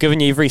you've given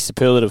you every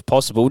superlative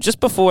possible.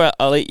 Just before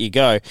I let you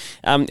go,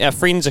 our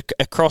friends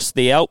across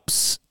the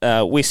Alps,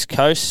 West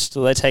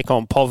Coast, they take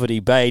on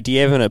Poverty Bay. Do you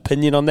have an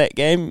opinion on that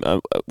game?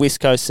 West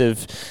Coast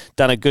have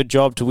done a good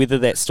job to weather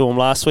that storm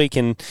last week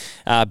and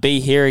be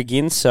here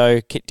again.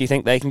 So do you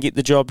think they can get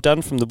the job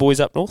done from the boys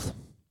up north?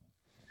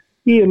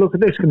 Yeah, look,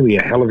 that's going to be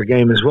a hell of a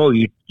game as well.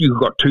 You've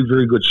got two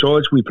very good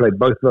sides. We played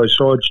both of those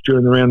sides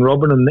during the round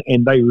robin,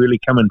 and they really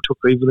come and took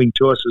everything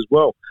to us as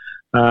well.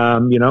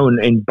 You know,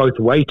 and both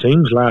away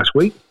teams last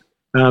week,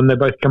 they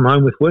both come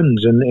home with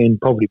wins,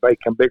 and Poverty Bay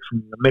come back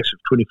from a massive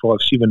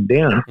 25-7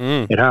 down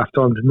at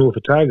halftime to North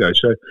Otago.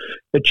 So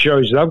it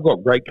shows they've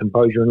got great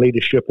composure and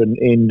leadership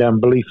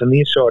and belief in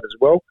their side as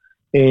well.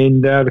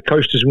 And the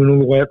Coasters went all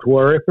the way up to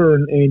Wairarapa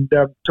and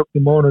took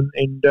them on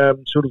and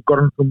sort of got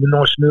them from the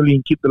nice and early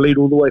and kept the lead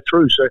all the way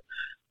through. So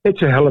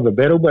it's a hell of a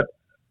battle. But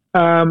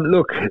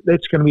look,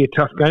 that's going to be a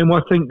tough game.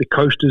 I think the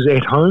Coasters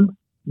at home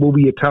will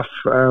be a tough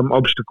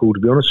obstacle, to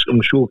be honest.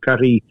 I'm sure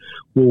Cutty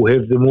will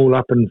have them all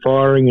up and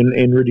firing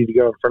and ready to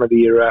go in front of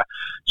their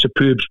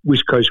superb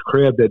West Coast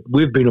crowd that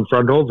we've been in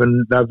front of,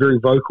 and they're very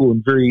vocal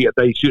and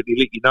they certainly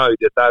let you know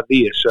that they're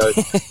there.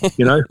 So,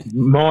 you know,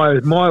 Maya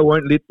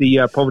won't let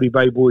the Poverty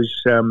Bay boys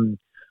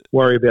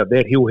worry about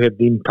that. He'll have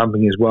them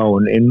pumping as well,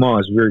 and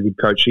Maya's a very good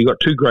coach. So you've got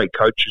two great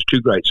coaches,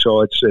 two great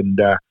sides, and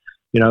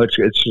you know, it's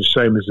the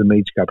same as the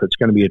Meads Cup. It's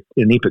going to be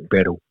an epic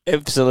battle.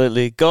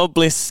 Absolutely. God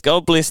bless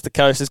the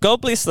Coasters.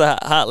 God bless the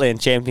Heartland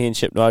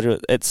Championship, Nigel.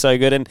 It's so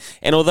good.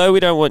 And although we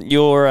don't want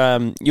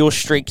your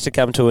streak to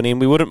come to an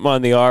end, we wouldn't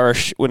mind the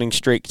Irish winning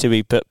streak to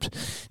be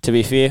pipped, to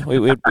be fair. We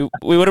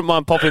wouldn't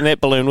mind popping that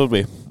balloon, would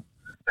we?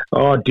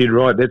 Oh, dead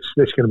right. That's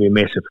going to be a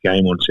massive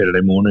game on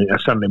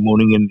Sunday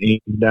morning, and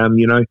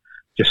you know,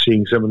 just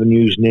seeing some of the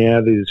news now,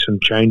 there's some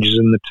changes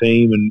in the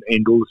team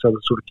and all this other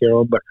sort of carry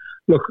on. But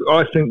look,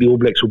 I think the All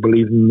Blacks will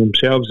believe in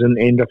themselves,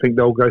 and I think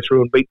they'll go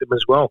through and beat them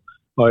as well.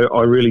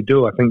 I really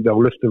do. I think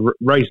they'll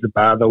raise the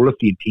bar, they'll lift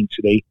the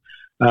intensity.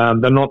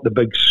 They're not the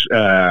big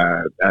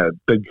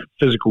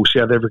physical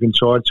South African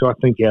side, so I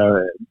think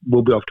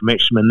we'll be able to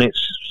match them in that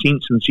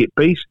sense and set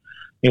piece,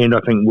 and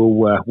I think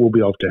we'll be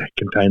able to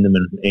contain them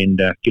and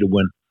get a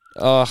win.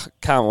 Oh,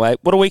 can't wait.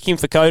 What a weekend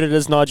for Code it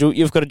is, Nigel.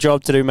 You've got a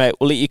job to do, mate.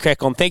 We'll let you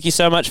crack on. Thank you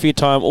so much for your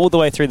time all the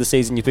way through the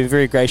season. You've been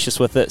very gracious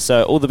with it,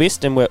 so all the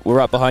best, and we're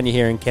right behind you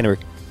here in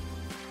Canterbury.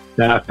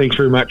 Thanks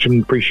very much,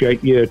 and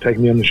appreciate you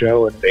taking me on the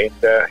show, and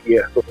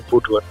looking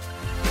forward to it.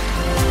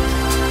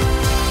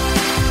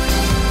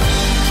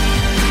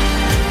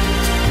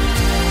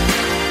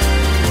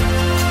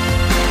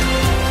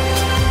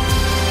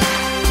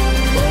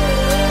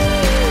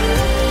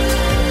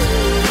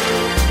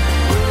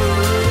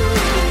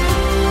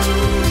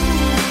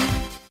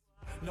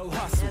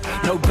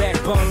 No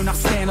backbone, I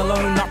stand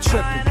alone, not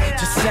tripping.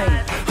 Just saying,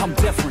 I'm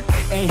different.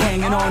 Ain't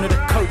hanging on to the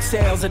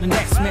coattails of the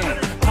next man.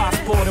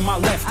 Passport in my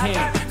left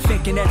hand,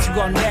 thinking that you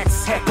are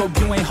next. Heck,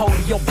 you ain't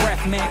holding your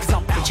breath, man. Cause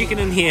I'm checking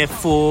in here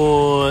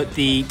for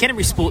the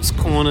Canterbury Sports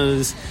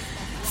Corners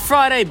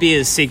Friday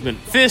Beers segment.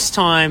 First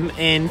time,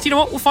 and you know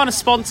what? We'll find a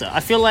sponsor. I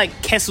feel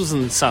like Castles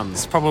and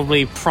Sons,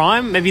 probably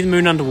Prime, maybe the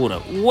Moon Underwater.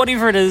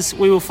 Whatever it is,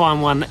 we will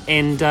find one.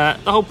 And the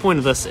whole point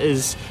of this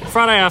is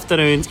Friday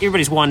afternoons,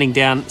 everybody's winding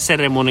down.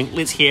 Saturday morning,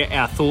 let's hear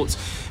our thoughts.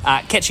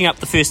 Catching up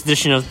the first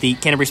edition of the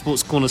Canterbury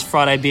Sports Corners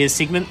Friday Beers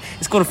segment.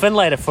 It's Gordon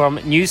Finlater from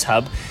News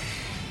Hub.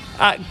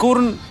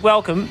 Gordon,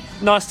 welcome.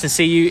 Nice to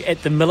see you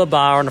at the Miller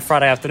Bar on a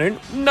Friday afternoon.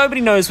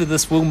 Nobody knows whether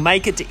this will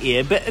make it to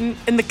air, but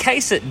in the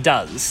case it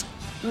does,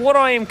 what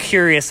I am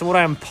curious and what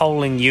I am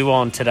polling you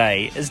on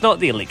today is not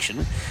the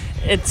election.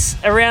 it's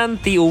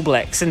around the All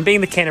Blacks and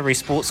being the Canterbury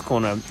Sports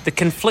Corner, the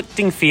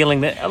conflicting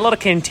feeling that a lot of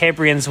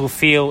Cantabrians will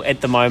feel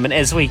at the moment,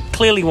 as we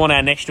clearly want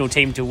our national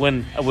team to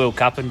win a World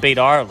Cup and beat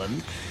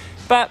Ireland.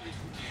 But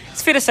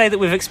it's fair to say that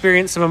we've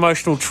experienced some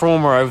emotional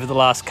trauma over the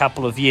last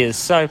couple of years.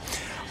 So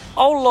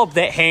I'll lob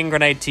that hand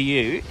grenade to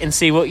you and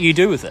see what you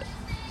do with it.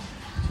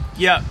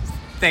 Yeah,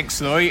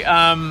 thanks, Louis.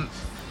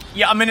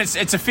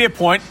 It's a fair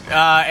point,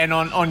 and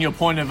on your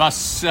point of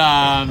us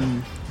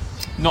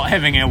not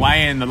having our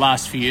way in the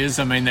last few years,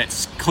 I mean,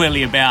 that's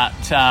clearly about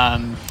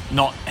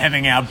not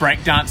having our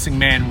breakdancing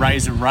man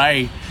Razor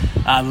Ray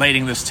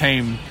leading this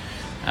team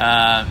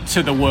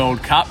to the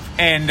World Cup.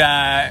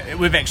 And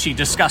we've actually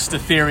discussed a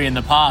theory in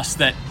the past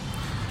that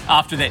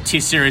after that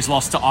Test series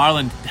loss to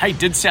Ireland, hey,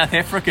 did South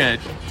Africa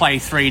play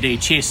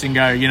 3D chess and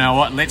go, you know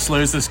what, let's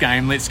lose this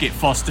game, let's get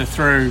Foster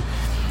through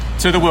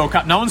to the World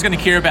Cup? No one's going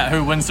to care about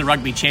who wins the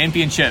Rugby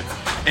Championship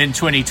in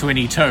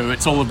 2022.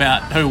 It's all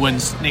about who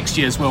wins next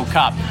year's World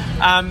Cup.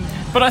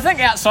 But I think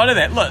outside of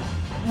that, look,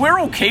 we're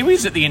all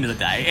Kiwis at the end of the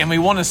day, and we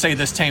want to see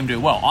this team do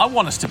well. I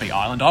want us to beat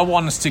Ireland. I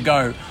want us to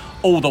go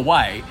all the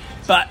way.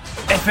 But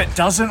if it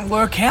doesn't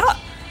work out,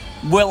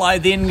 will I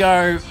then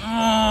go,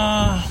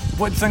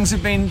 would things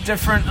have been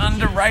different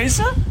under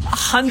Razor?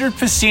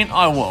 100%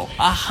 I will.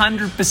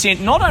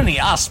 100%. Not only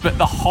us, but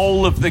the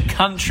whole of the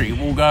country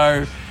will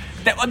go.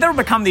 That'll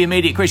become the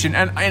immediate question.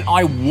 And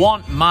I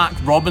want Mark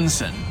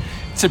Robinson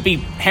to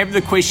have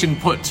the question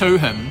put to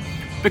him,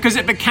 because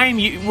it became,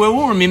 we'll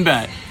all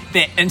remember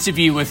that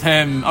interview with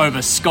him over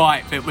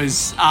Skype. It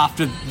was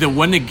after the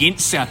win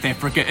against South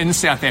Africa in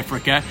South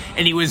Africa,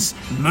 and he was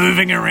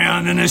moving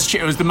around in his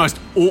chair. It was the most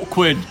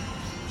awkward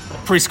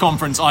press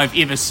conference I've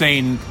ever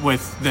seen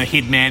with the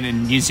head man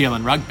in New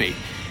Zealand rugby.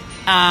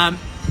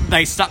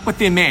 They stuck with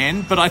their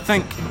man, but I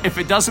think if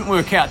it doesn't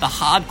work out, the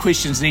hard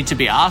questions need to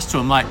be asked to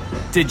him. Like,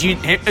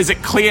 is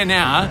it clear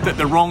now that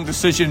the wrong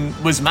decision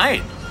was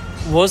made?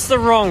 Was the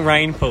wrong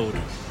rein pulled?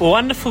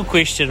 Wonderful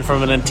question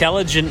from an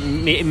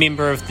intelligent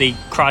member of the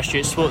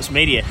Christchurch sports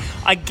media.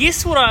 I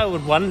guess what I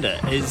would wonder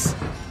is,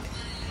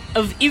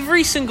 of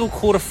every single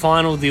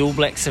quarter-final the All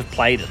Blacks have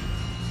played in,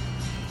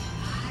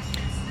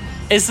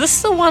 is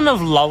this the one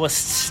of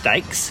lowest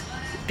stakes?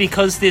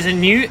 Because there's a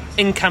new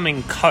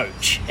incoming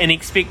coach and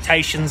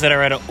expectations that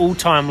are at an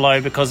all-time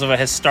low because of a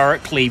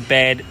historically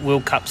bad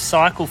World Cup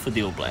cycle for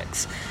the All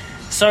Blacks.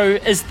 So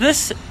is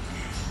this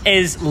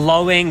as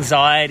low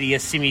anxiety a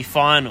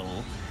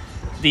semi-final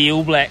the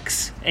All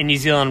Blacks and New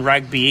Zealand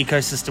rugby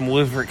ecosystem will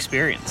ever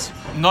experience?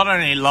 Not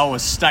only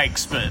lowest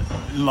stakes, but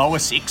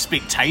lowest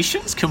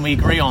expectations. Can we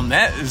agree on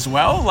that as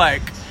well?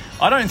 Like,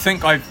 I don't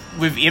think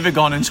we've ever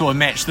gone into a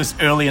match this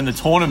early in the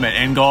tournament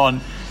and gone,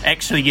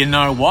 actually, you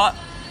know what?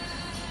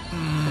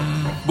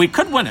 We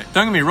could win it,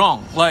 don't get me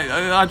wrong. Like,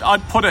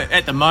 I'd put it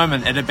at the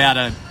moment at about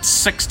a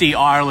 60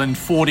 Ireland,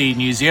 40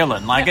 New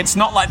Zealand. Like, yeah. It's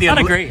not like I'd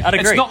agree.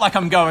 It's not like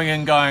I'm going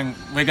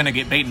we're going to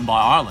get beaten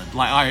by Ireland.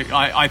 Like,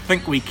 I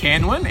think we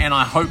can win, and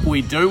I hope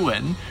we do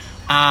win.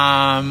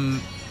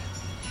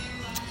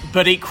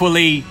 But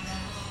equally,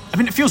 I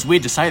mean, it feels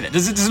weird to say that.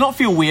 Does it not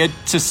feel weird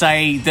to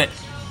say that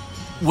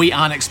we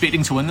aren't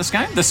expecting to win this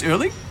game this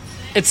early?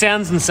 It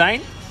sounds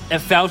insane. It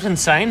felt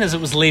insane as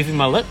it was leaving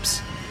my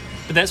lips.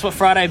 But that's what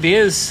Friday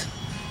Beers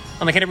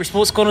on the Canterbury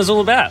Sports Corner is all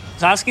about.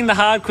 It's asking the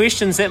hard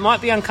questions that might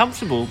be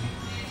uncomfortable,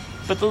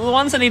 but they're the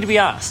ones that need to be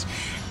asked.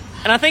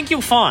 And I think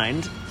you'll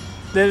find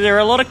that there are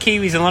a lot of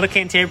Kiwis and a lot of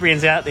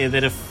Cantabrians out there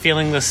that are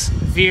feeling this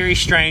very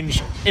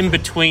strange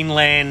in-between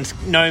land,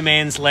 no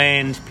man's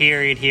land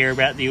period here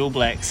about the All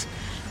Blacks.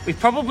 We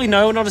probably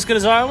know we're not as good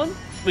as Ireland.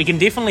 We can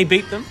definitely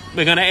beat them.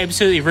 We're going to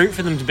absolutely root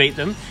for them to beat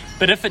them.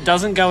 But if it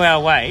doesn't go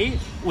our way,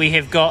 we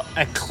have got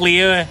a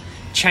clear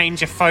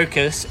change of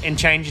focus and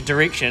change of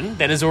direction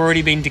that has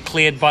already been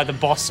declared by the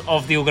boss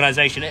of the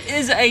organisation. It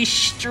is a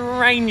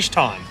strange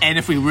time. And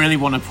if we really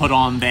want to put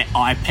on that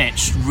eye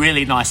patch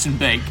really nice and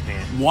big,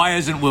 why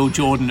isn't Will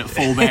Jordan at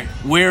fullback?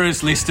 Where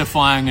is Lester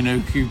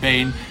Faianganuku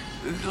been?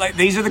 Like,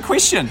 these are the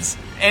questions.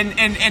 And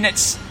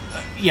it's,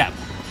 yeah.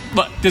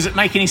 Look, does it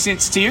make any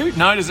sense to you?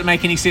 No. Does it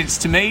make any sense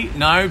to me?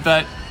 No.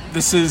 But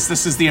this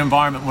is the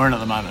environment we're in at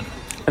the moment.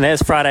 And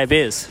that's Friday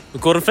Beers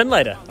with Gordon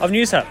Finlater of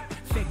News Hub.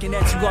 Thinking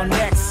that you are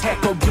next, heck,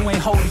 oh, you ain't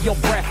holding your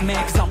breath, man,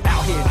 cause I'm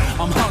out here,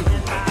 I'm hungry,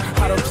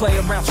 I don't play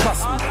around,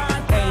 trust me,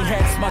 ain't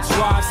had as much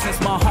drive since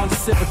my Honda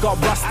Civic got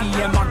rusty,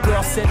 and my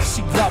girl said that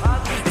she loved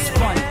me, it's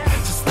funny,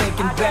 just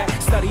thinking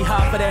back, study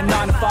hard for that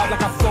 9 to 5,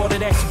 like I thought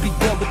that I should be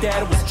good with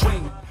that, it was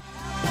dreaming.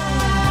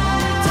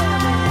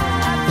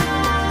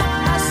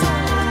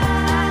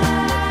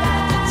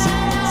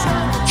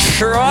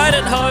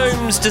 Trident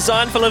Homes,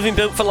 designed for living,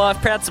 built for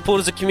life, proud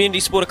supporters of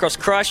community sport across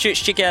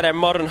Christchurch. Check out our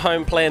modern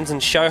home plans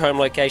and show home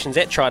locations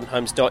at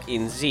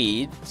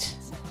tridenthomes.nz.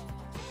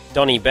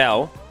 Donnie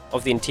Bell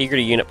of the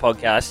Integrity Unit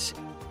podcast,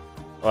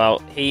 well,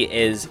 he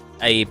is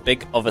a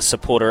big of a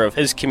supporter of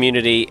his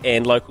community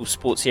and local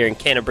sports here in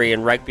Canterbury,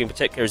 and rugby in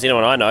particular, as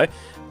anyone I know.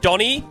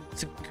 Donnie,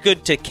 it's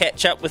good to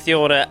catch up with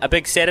you on a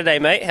big Saturday,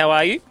 mate. How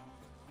are you?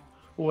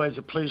 Always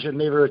a pleasure,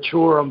 never a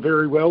chore. I'm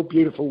very well.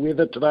 Beautiful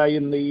weather today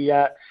in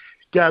the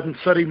Garden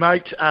City,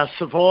 mate.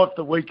 Survived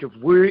the week of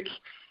work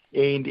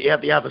and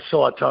out the other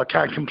side, so I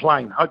can't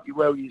complain. Hope you're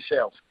well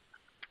yourself.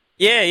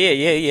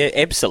 Yeah,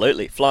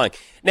 absolutely, flying.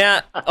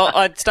 Now,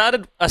 I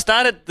started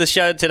the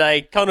show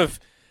today kind of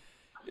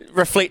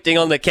reflecting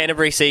on the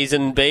Canterbury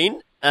season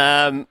being.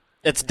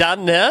 It's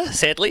done now,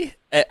 sadly.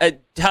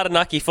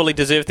 Taranaki fully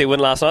deserved their win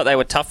last night. They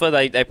were tougher.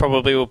 They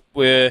probably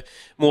were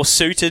more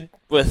suited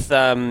with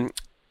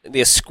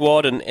their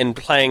squad and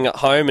playing at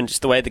home and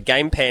just the way the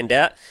game panned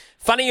out.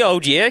 Funny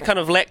old year, kind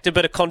of lacked a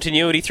bit of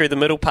continuity through the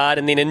middle part,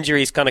 and then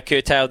injuries kind of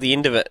curtailed the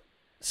end of it.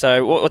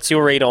 So, what's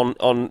your read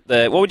on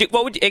the? What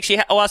would you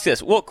actually? I'll ask you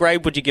this: what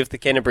grade would you give the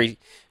Canterbury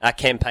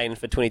campaign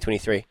for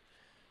 2023?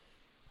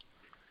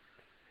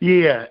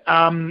 Yeah,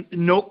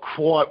 not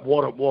quite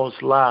what it was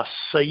last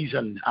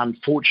season,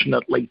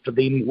 unfortunately for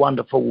them.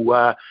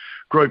 Wonderful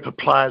group of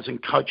players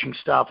and coaching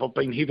staff. I've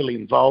been heavily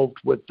involved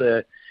with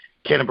the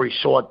Canterbury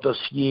side this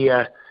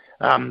year,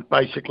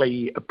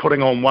 basically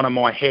putting on one of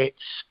my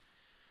hats.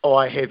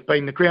 I have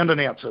been the ground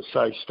announcer,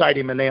 so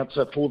stadium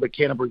announcer for the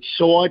Canterbury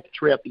side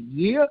throughout the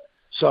year.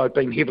 So I've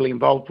been heavily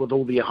involved with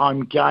all their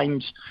home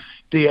games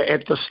there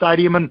at the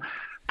stadium. And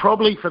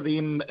probably for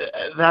them,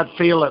 they'd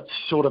feel it's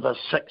sort of a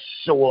 6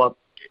 or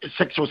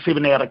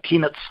 7 out of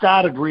 10. It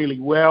started really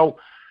well.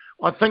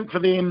 I think for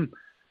them,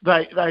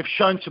 they've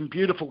shown some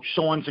beautiful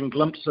signs and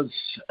glimpses.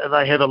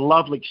 They have a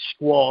lovely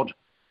squad.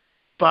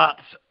 But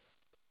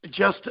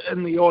just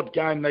in the odd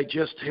game, they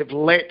just have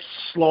lapsed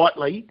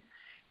slightly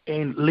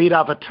and let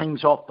other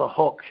teams off the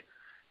hook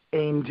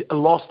and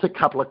lost a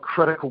couple of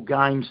critical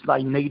games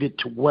they needed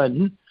to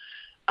win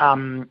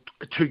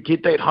to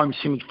get that home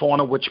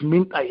semi-final, which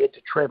meant they had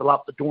to travel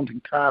up the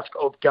daunting task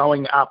of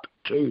going up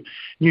to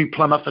New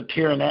Plymouth, a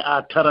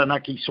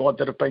Taranaki side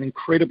that have been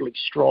incredibly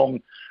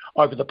strong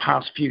over the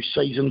past few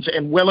seasons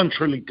and well and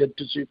truly did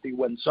deserve their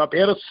win. So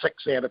about a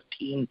 6 out of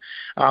 10.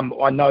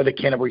 I know the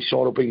Canterbury side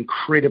will be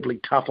incredibly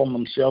tough on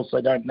themselves.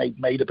 They don't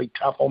need me to be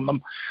tough on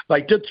them.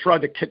 They did throw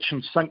the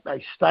kitchen sink.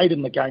 They stayed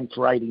in the game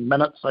for 80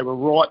 minutes. They were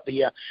right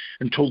there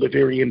until the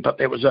very end, but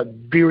there was a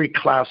very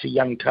classy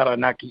young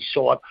Taranaki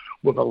side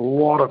with a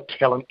lot of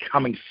talent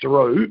coming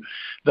through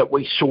that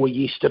we saw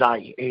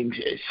yesterday, and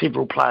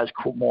several players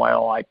caught my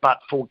eye. But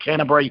for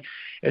Canterbury,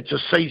 it's a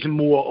season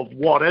more of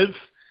what if.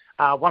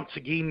 Once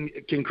again,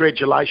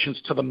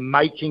 congratulations to them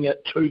making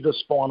it to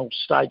this final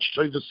stage,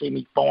 to the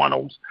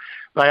semi-finals.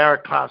 They are a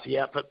classy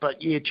outfit,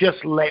 but yeah,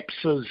 just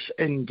lapses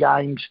in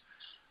games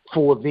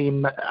for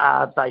them.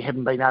 They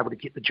haven't been able to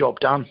get the job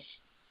done.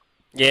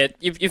 Yeah,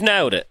 you've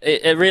nailed it.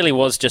 It really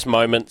was just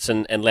moments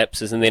and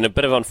lapses, and then a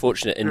bit of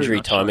unfortunate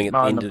injury timing at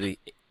the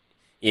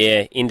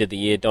end of the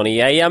year, Donny.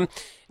 Yeah,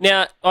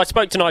 now, I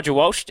spoke to Nigel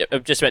Walsh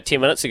just about 10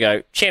 minutes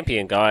ago.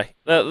 Champion guy.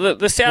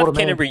 The South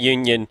Canterbury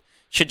Union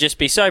should just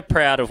be so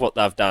proud of what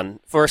they've done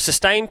for a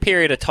sustained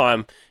period of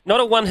time.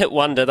 Not a one-hit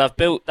wonder. They're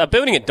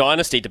building a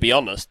dynasty, to be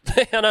honest.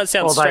 I know it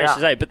sounds strange to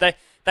say, but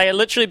they are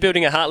literally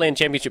building a Heartland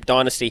Championship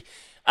dynasty.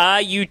 Are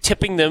you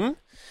tipping them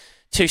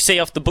to see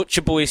off the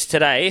Butcher Boys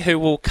today, who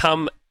will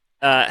come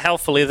hell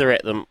for leather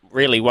at them,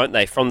 really, won't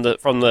they, from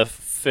the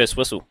first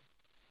whistle?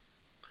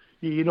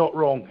 Yeah, you're not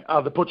wrong.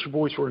 The Butcher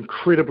Boys were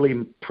incredibly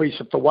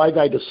impressive. The way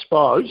they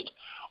disposed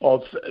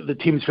of the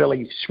Thames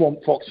Valley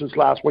Swamp Foxes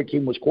last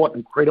weekend was quite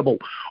incredible.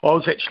 I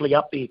was actually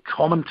up there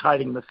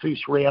commentating the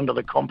first round of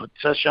the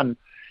competition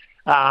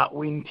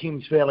when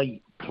Thames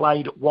Valley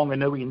played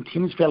Wanganui, and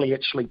Thames Valley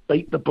actually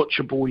beat the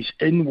Butcher Boys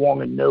in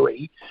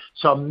Wanganui.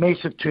 So a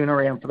massive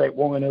turnaround for that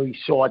Wanganui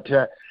side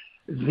to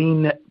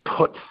then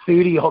put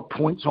 30-odd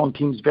points on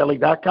Thames Valley.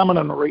 They're coming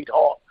in red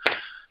hot.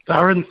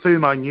 They're in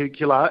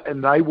thermonuclear,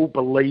 and they will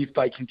believe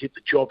they can get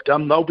the job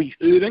done. They'll be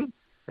hurting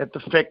at the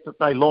fact that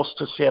they lost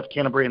to South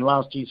Canterbury in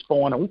last year's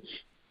final.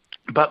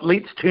 But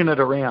let's turn it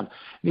around.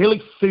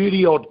 Nearly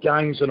 30-odd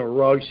games in a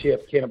row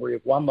South Canterbury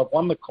have won. They've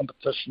won the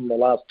competition the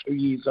last 2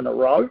 years in a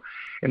row.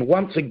 And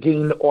once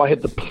again, I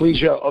had the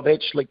pleasure of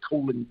actually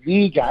calling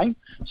their game.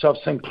 So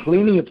I've seen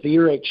plenty of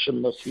their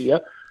action this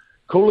year.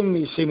 Calling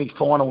their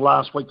semi-final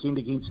last weekend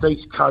against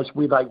East Coast,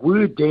 where they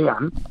were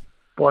down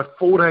by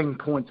 14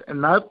 points.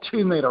 And they've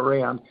turned that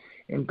around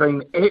and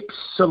been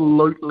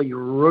absolutely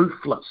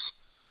ruthless,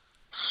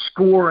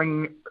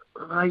 scoring.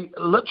 They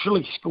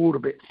literally scored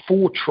about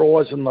 4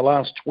 tries in the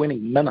last 20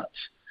 minutes.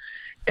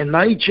 And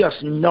they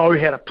just know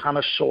how to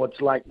punish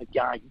sides late in the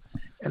game.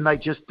 And they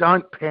just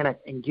don't panic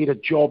and get a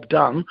job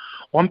done.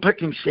 I'm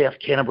picking South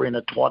Canterbury in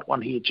a tight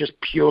one here, just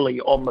purely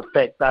on the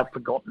fact they've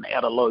forgotten how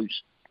to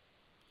lose.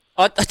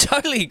 I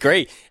totally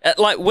agree.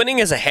 Like, winning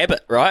is a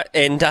habit, right?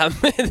 And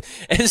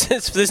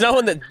there's no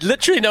one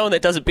that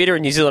does it better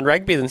in New Zealand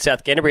rugby than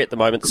South Canterbury at the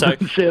moment. So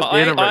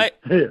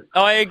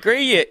I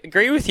agree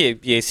with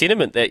your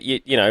sentiment that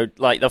you know,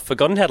 like, they've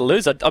forgotten how to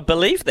lose. I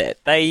believe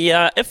that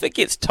they if it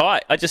gets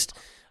tight, I don't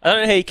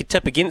know how you could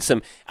tip against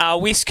them.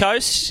 West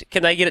Coast,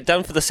 can they get it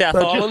done for the South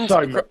Island?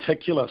 Just so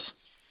meticulous.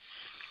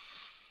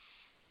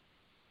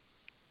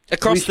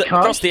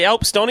 Across the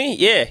Alps, Donny?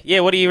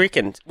 Yeah. What do you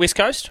reckon? West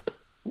Coast?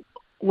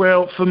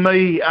 Well, for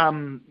me,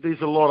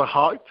 there's a lot of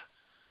hope.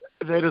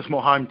 That is my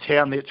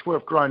hometown. That's where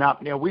I've grown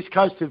up. Now, West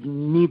Coast have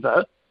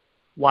never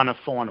won a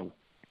final.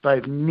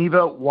 They've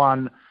never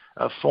won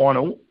a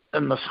final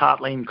in this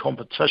Heartland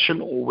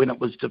competition or when it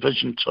was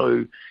Division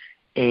 2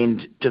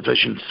 and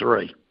Division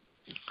 3.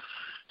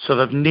 So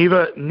they've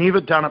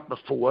never done it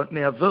before.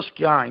 Now, this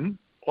game,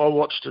 I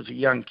watched as a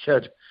young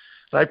kid.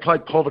 They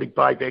played Poverty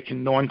Bay back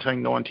in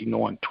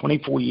 1999,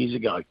 24 years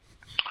ago.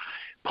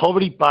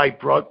 Poverty Bay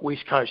broke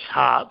West Coast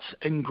hearts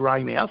in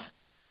Greymouth,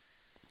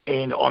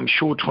 and I'm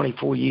sure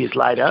 24 years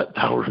later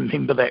they'll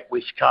remember that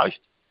West Coast,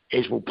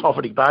 as will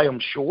Poverty Bay, I'm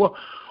sure.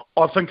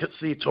 I think it's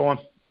their time.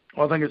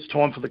 I think it's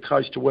time for the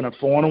Coast to win a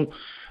final.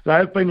 They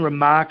have been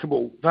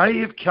remarkable. They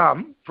have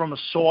come from a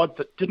side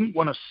that didn't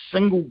win a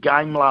single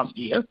game last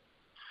year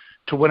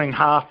to winning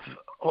half,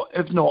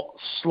 if not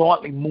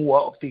slightly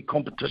more, of their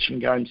competition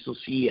games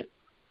this year.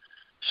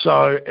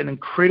 So an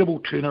incredible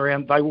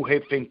turnaround. They will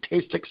have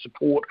fantastic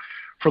support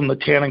from the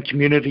town and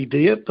community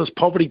there. This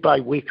Poverty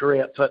Bay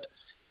Wecker outfit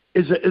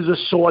is a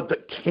side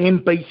that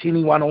can beat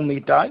anyone on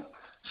their day.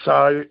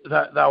 So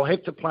they'll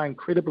have to play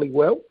incredibly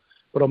well,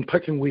 but I'm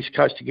picking West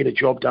Coast to get a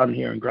job done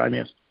here in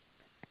Greymouth.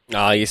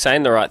 Oh, you're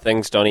saying the right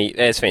things, Donny.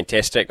 That's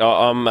fantastic.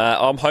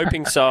 I'm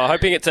hoping so. I'm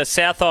hoping it's a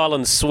South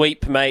Island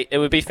sweep, mate. It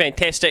would be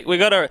fantastic. We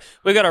got to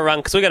run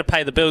because we got to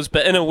pay the bills.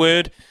 But in a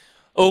word,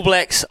 All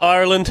Blacks,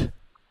 Ireland.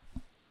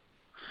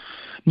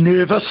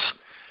 Nervous,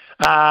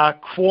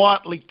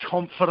 quietly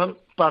confident,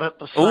 but at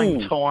the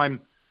same time,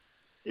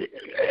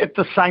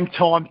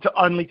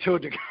 only to a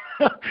degree.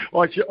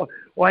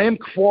 I am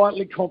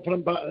quietly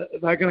confident, but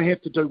they're going to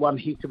have to do one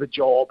heck of a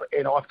job,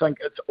 and I think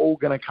it's all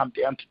going to come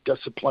down to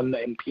discipline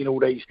and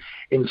penalties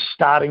and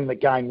starting the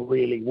game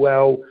really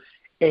well.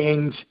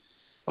 And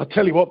I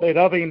tell you what, that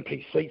other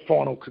NPC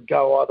final could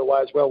go either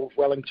way as well with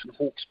Wellington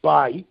Hawke's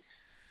Bay.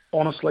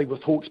 Honestly,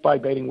 with Hawke's Bay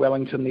beating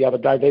Wellington the other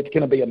day, that's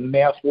going to be a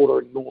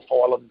mouthwatering North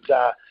Island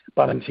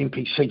Bunnings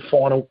NPC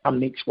final come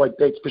next week,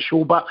 that's for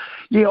sure. But,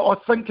 yeah, I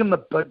think in the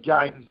big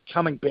game,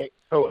 coming back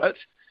to it,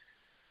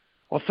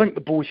 I think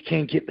the boys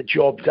can get the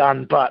job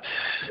done, but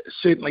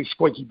certainly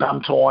squeaky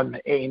bum time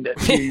and a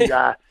few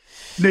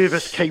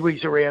nervous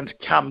Kiwis around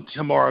come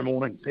tomorrow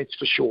morning, that's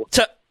for sure.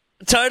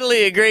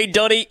 Totally agreed,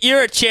 Donny.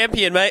 You're a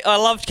champion, mate. I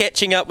loved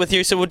catching up with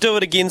you, so we'll do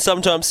it again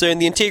sometime soon.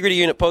 The Integrity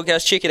Unit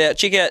podcast, check it out.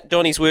 Check out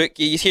Donny's work.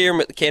 You hear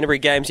him at the Canterbury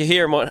games. You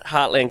hear him on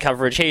Heartland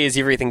coverage. He is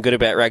everything good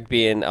about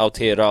rugby in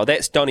Aotearoa.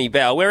 That's Donny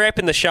Bell. We're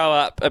wrapping the show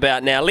up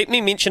about now. Let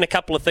me mention a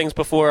couple of things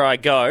before I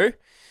go.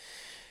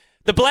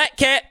 The Black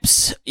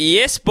Caps,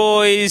 yes,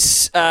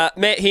 boys.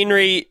 Matt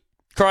Henry,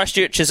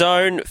 Christchurch's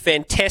own,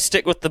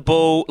 fantastic with the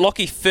ball.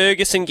 Lockie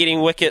Ferguson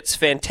getting wickets,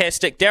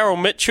 fantastic.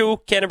 Daryl Mitchell,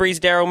 Canterbury's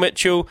Daryl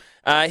Mitchell,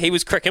 he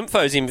was Crick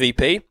Info's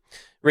MVP.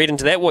 Read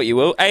into that what you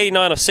will.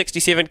 89 of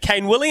 67.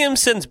 Kane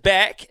Williamson's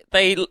back.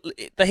 He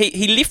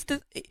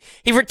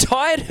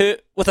retired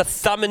hurt with a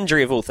thumb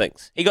injury of all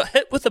things. He got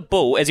hit with a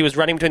ball as he was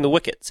running between the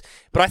wickets,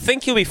 but I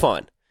think he'll be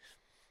fine.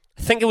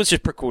 I think it was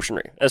just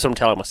precautionary. That's what I'm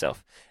telling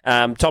myself.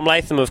 Tom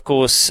Latham, of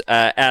course,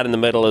 out in the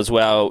middle as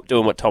well,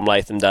 doing what Tom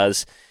Latham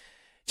does.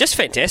 Just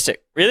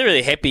fantastic. Really,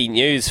 really happy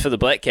news for the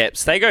Black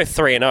Caps. They go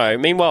 3-0.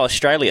 Meanwhile,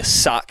 Australia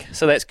suck,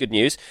 so that's good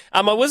news.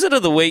 My Wizard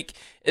of the Week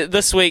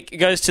this week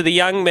goes to the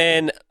young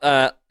man.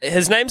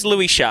 His name's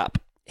Louis Sharp.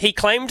 He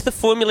claimed the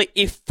Formula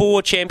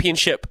F4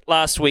 championship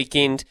last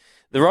weekend.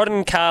 The Rod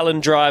and Carlin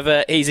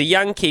driver. He's a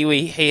young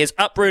Kiwi. He has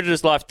uprooted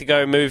his life to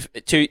go move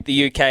to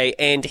the UK,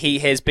 and he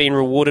has been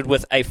rewarded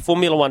with a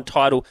Formula 1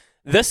 title.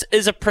 This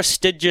is a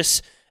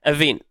prestigious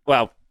event.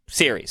 Well,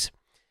 series.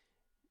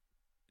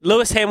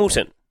 Lewis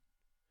Hamilton.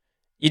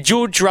 Your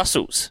George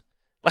Russells.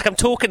 Like, I'm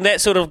talking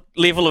that sort of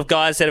level of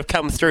guys that have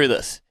come through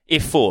this.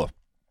 F4.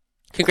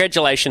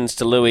 Congratulations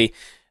to Louis,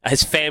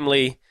 his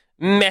family.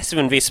 Massive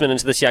investment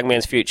into this young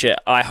man's future.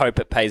 I hope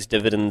it pays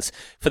dividends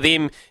for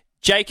them.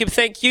 Jacob,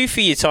 thank you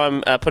for your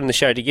time putting the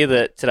show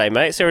together today,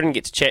 mate. So I didn't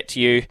get to chat to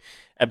you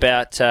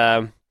about...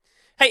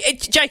 Hey,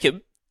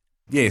 Jacob.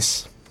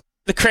 Yes.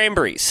 The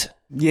Cranberries.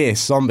 Yes,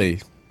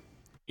 Zombie.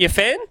 You a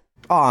fan?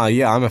 Oh,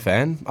 yeah, I'm a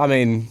fan. I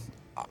mean,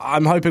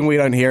 I'm hoping we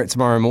don't hear it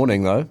tomorrow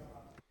morning, though.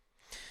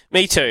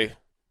 Me too.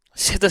 I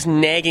just have this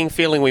nagging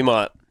feeling we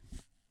might.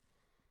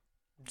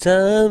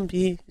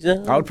 Zombie.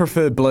 I would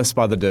prefer Bliss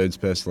by the Dudes,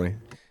 personally.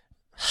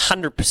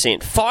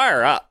 100%.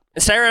 Fire up.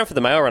 And stay around for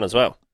the mail run as well.